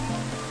water?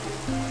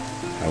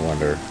 I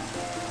wonder.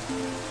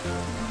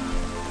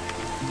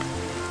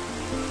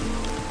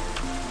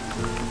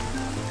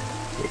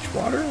 Witch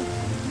water?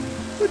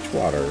 Witch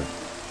water.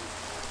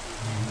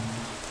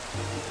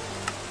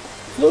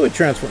 Fluid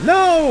transfer.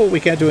 No!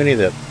 We can't do any of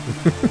that.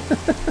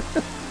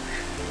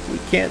 We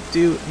can't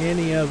do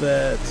any of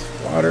it.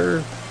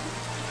 Water.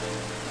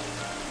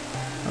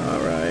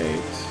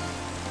 Alright.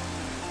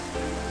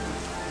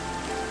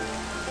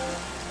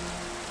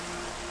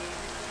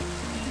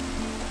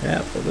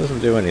 Yep, it doesn't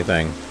do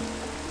anything.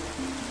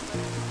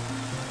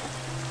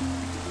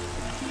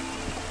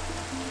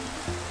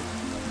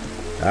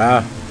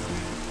 Ah.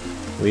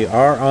 We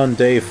are on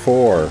day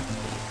 4.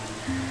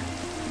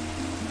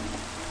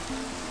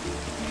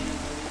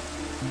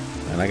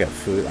 And I got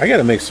food. I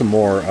gotta make some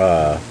more,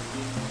 I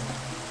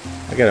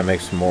gotta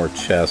make some more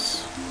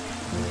chests.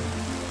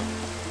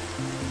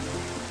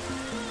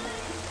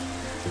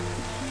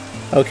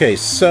 Okay,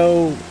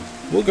 so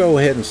we'll go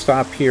ahead and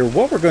stop here.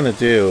 What we're going to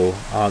do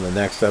on the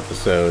next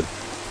episode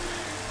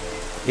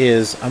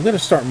is I'm going to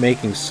start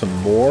making some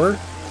more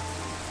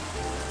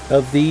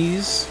of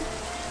these.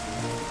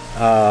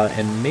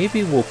 And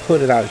maybe we'll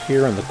put it out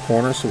here in the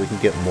corner so we can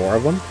get more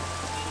of them.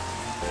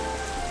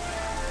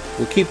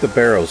 We'll keep the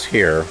barrows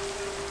here.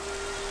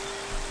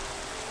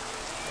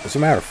 As a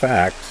matter of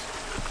fact...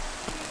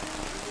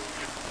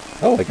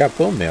 Oh, I got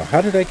bone meal.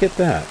 How did I get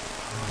that?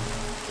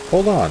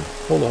 Hold on.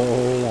 Hold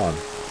on.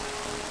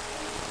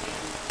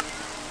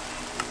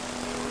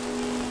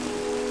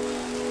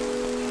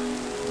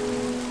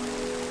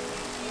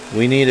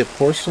 We needed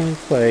porcelain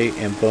clay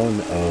and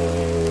bone...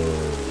 Oh.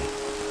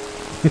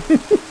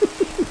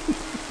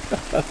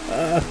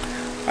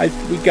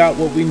 We got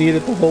what we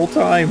needed the whole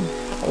time.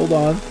 Hold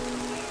on.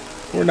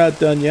 We're not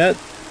done yet.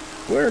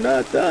 We're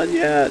not done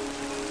yet.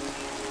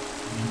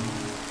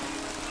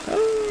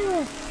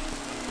 Ah.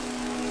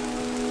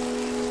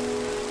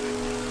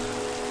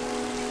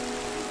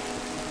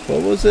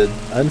 What was it?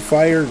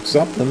 Unfired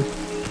something.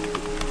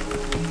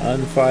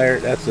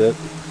 Unfired, that's it.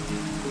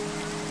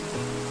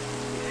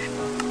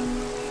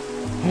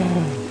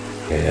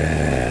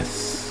 Yes.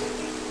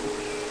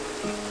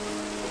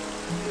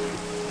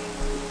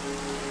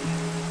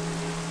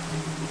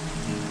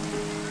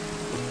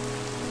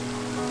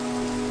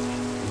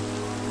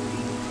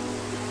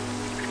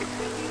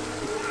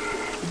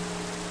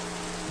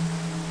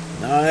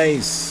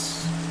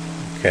 Nice.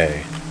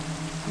 Okay.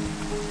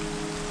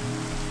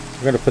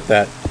 We're going to put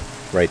that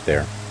right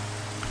there.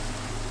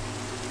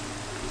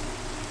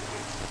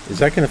 Is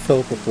that going to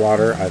fill up with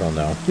water? I don't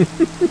know.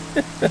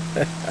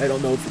 I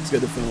don't know if it's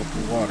going to fill up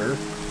with water.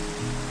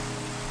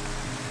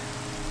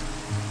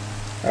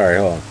 Alright,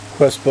 hold on.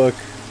 Quest book.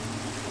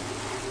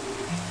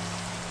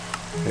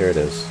 There it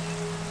is.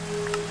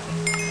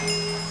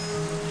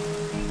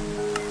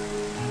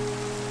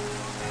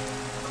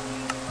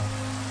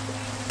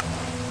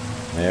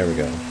 There we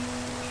go.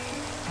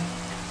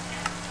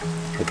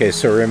 Okay,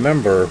 so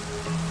remember...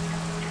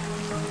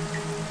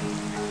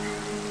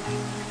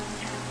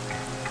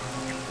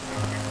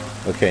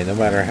 Okay, no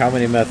matter how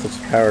many methods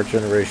of power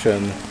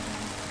generation,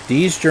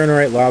 these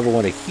generate lava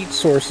when a heat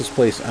source is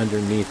placed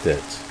underneath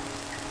it.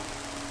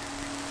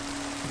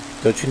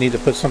 Don't you need to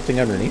put something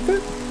underneath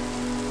it?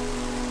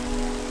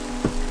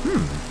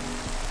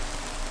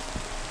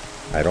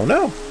 I don't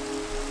know.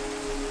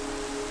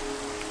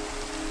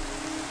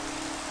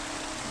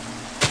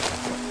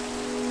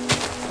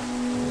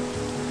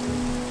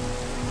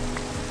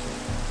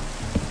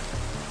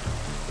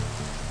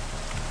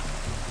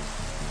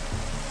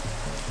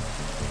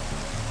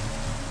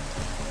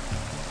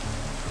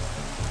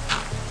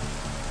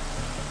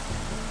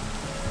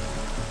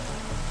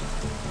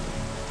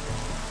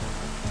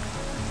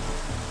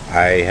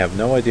 I have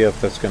no idea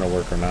if that's going to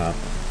work or not.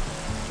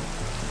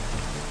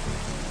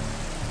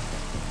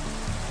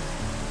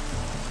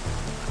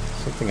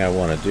 Something I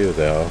want to do,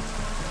 though.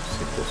 Let's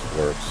see if this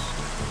works.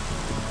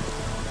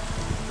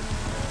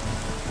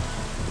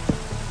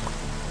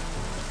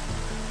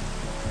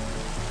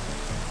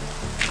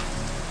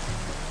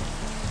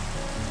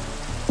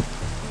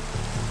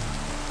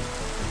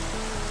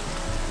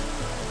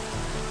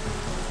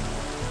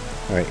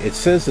 Alright, it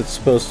says it's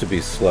supposed to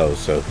be slow,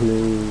 so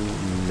who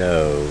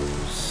knows?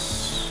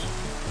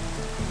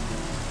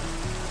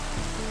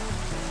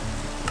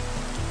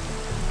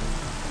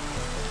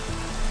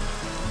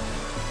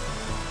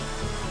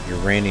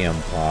 Uranium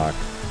block.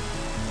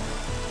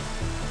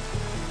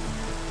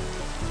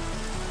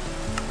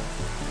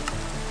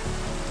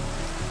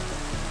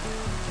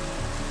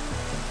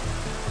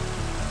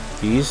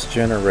 These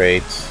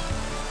generate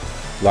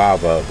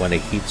lava when a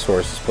heat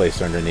source is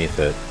placed underneath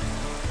it.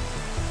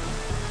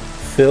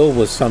 Fill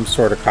with some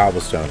sort of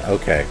cobblestone.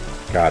 Okay,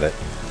 got it.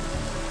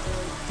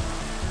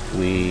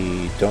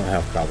 We don't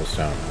have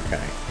cobblestone.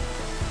 Okay.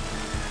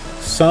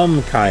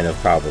 Some kind of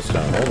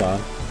cobblestone. Hold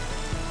on.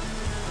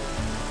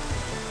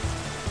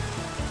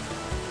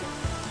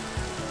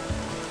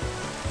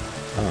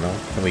 I don't know.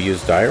 Can we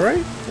use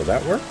diorite? Will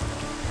that work?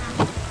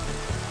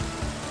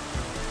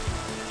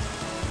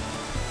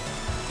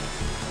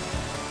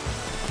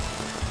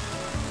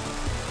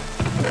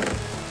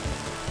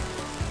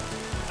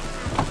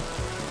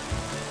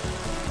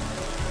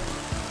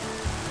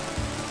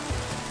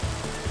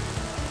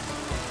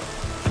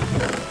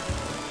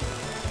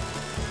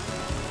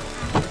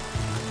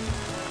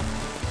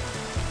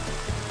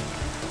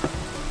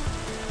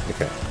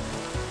 Okay.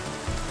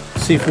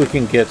 See if we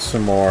can get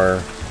some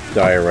more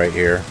diorite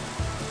here.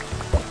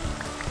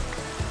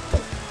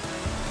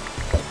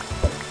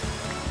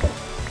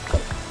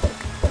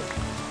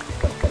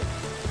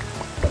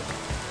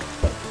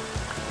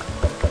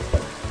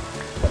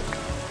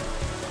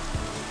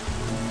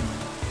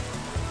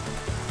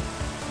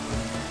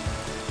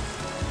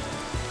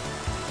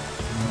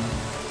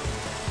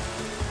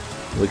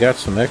 We got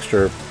some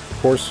extra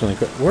porcelain.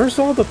 Where's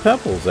all the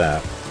pebbles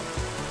at?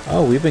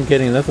 Oh, we've been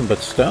getting nothing but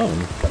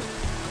stone.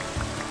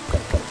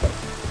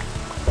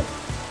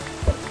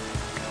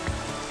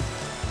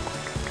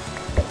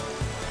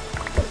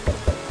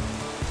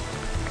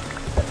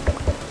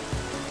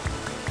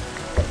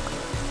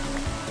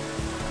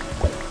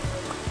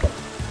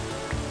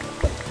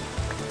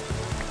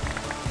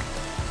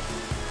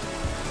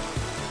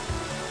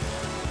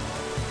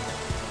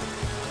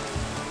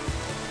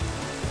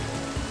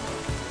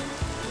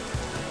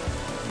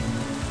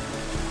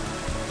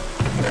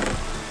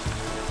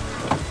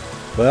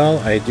 Well,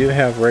 I do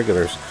have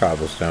regular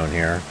cobblestone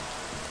here.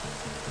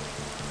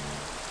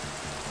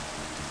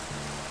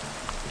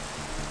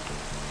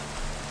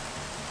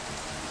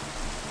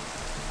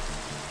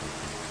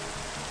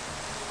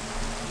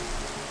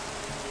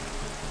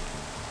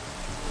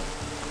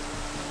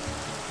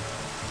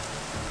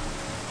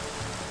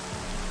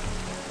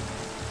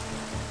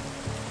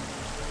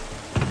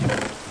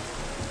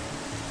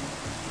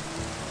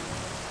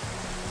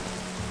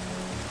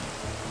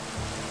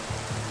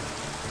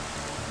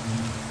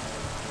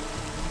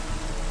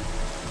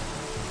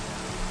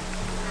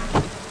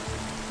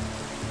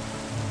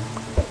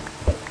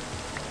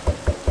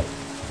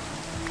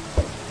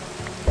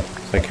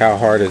 Like, how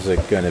hard is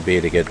it going to be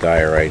to get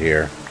diorite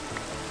here?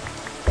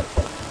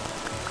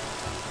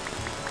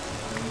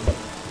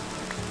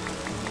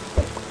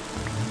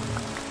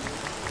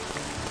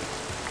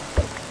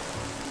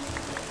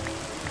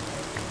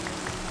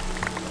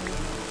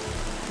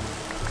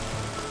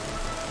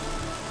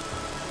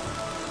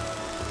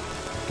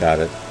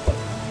 Got it.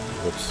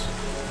 Whoops.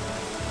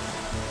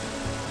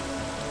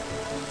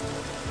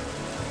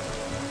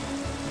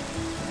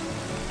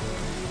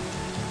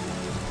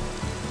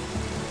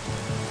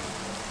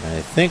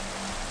 I think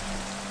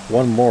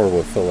one more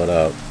will fill it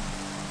up.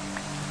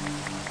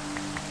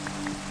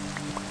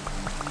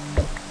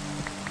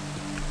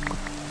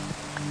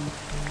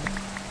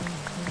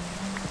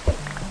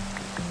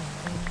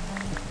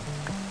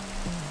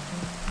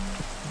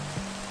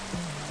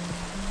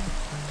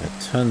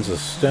 Got tons of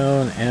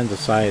stone,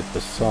 andesite,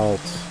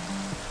 basalt.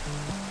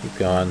 Keep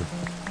going.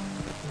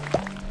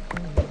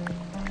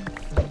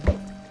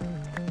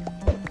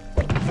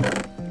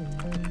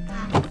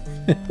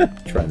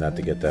 Try not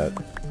to get that.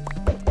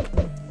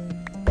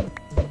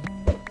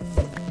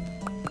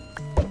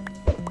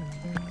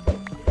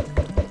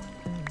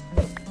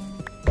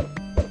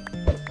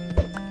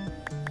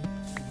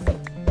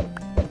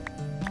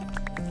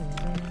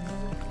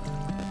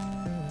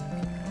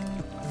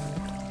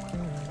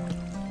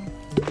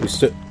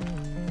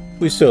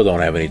 We still don't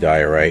have any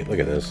diorite. Look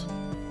at this.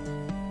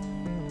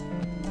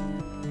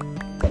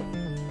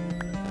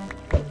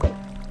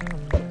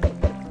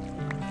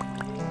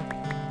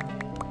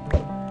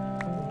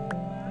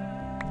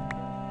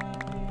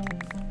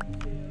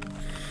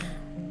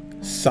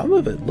 Some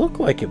of it looked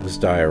like it was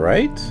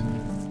diorite.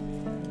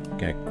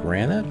 Got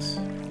granite.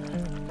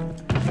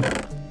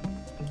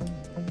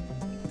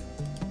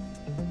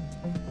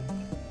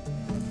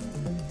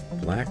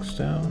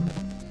 Blackstone.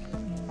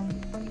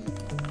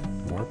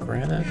 More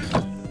granite.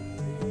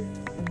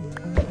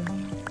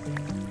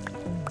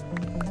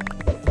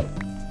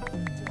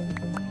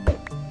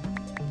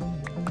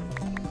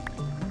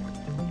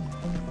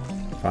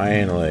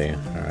 Finally.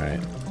 All right.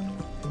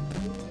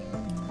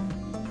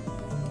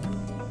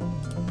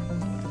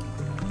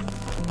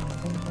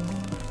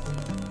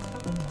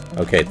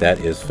 Okay, that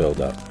is filled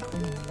up.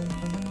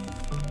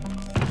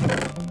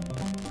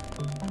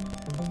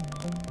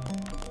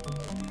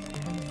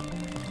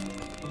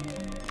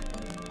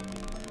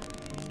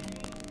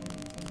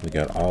 We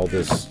got all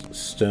this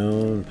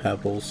stone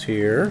pebbles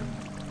here.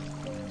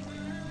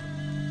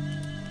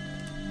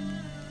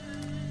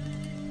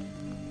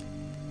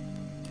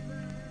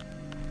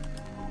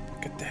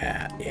 Look at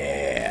that.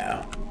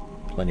 Yeah.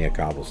 Plenty of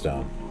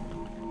cobblestone.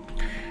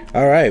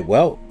 Alright,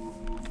 well,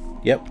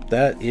 yep,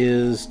 that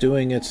is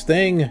doing its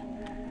thing.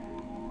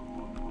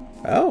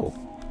 Oh.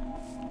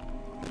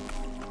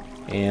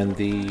 And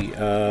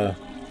the,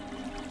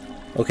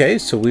 okay,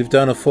 so we've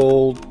done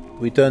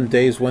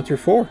days 1 through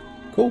 4.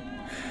 Cool.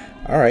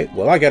 Alright,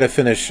 well, I gotta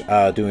finish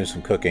doing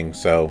some cooking,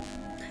 so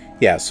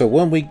yeah, so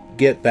when we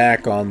get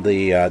back on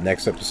the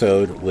next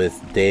episode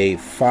with day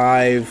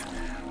 5,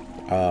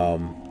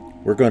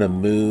 we're going to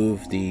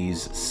move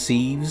these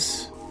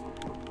sieves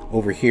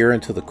over here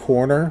into the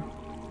corner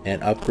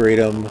and upgrade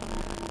them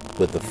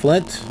with the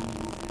flint.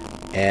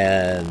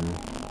 And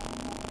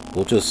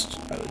we'll just,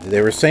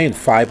 they were saying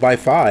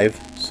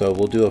 5x5, so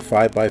we'll do a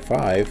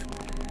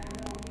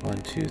 5x5. 1,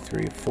 2,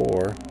 3,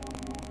 4.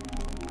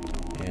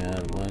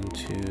 And 1,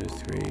 2,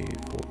 3,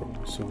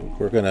 4. So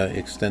we're going to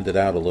extend it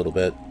out a little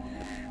bit.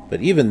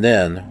 But even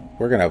then,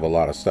 we're going to have a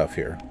lot of stuff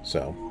here.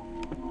 So,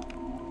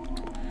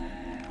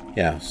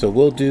 yeah, so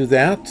we'll do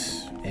that.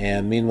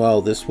 And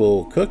meanwhile, this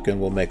will cook and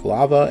we'll make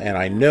lava. And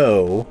I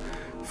know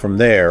from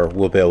there,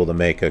 we'll be able to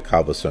make a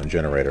cobblestone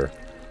generator.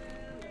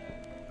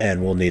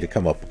 And we'll need to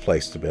come up with a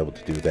place to be able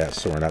to do that,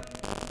 so we're not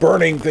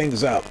burning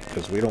things up,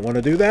 because we don't want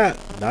to do that.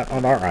 Not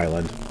on our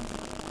island.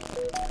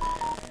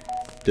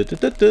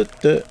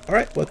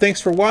 Alright, well, thanks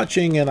for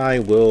watching, and I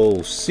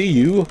will see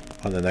you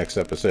on the next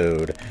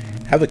episode.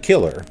 Have a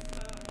killer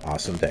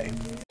awesome day.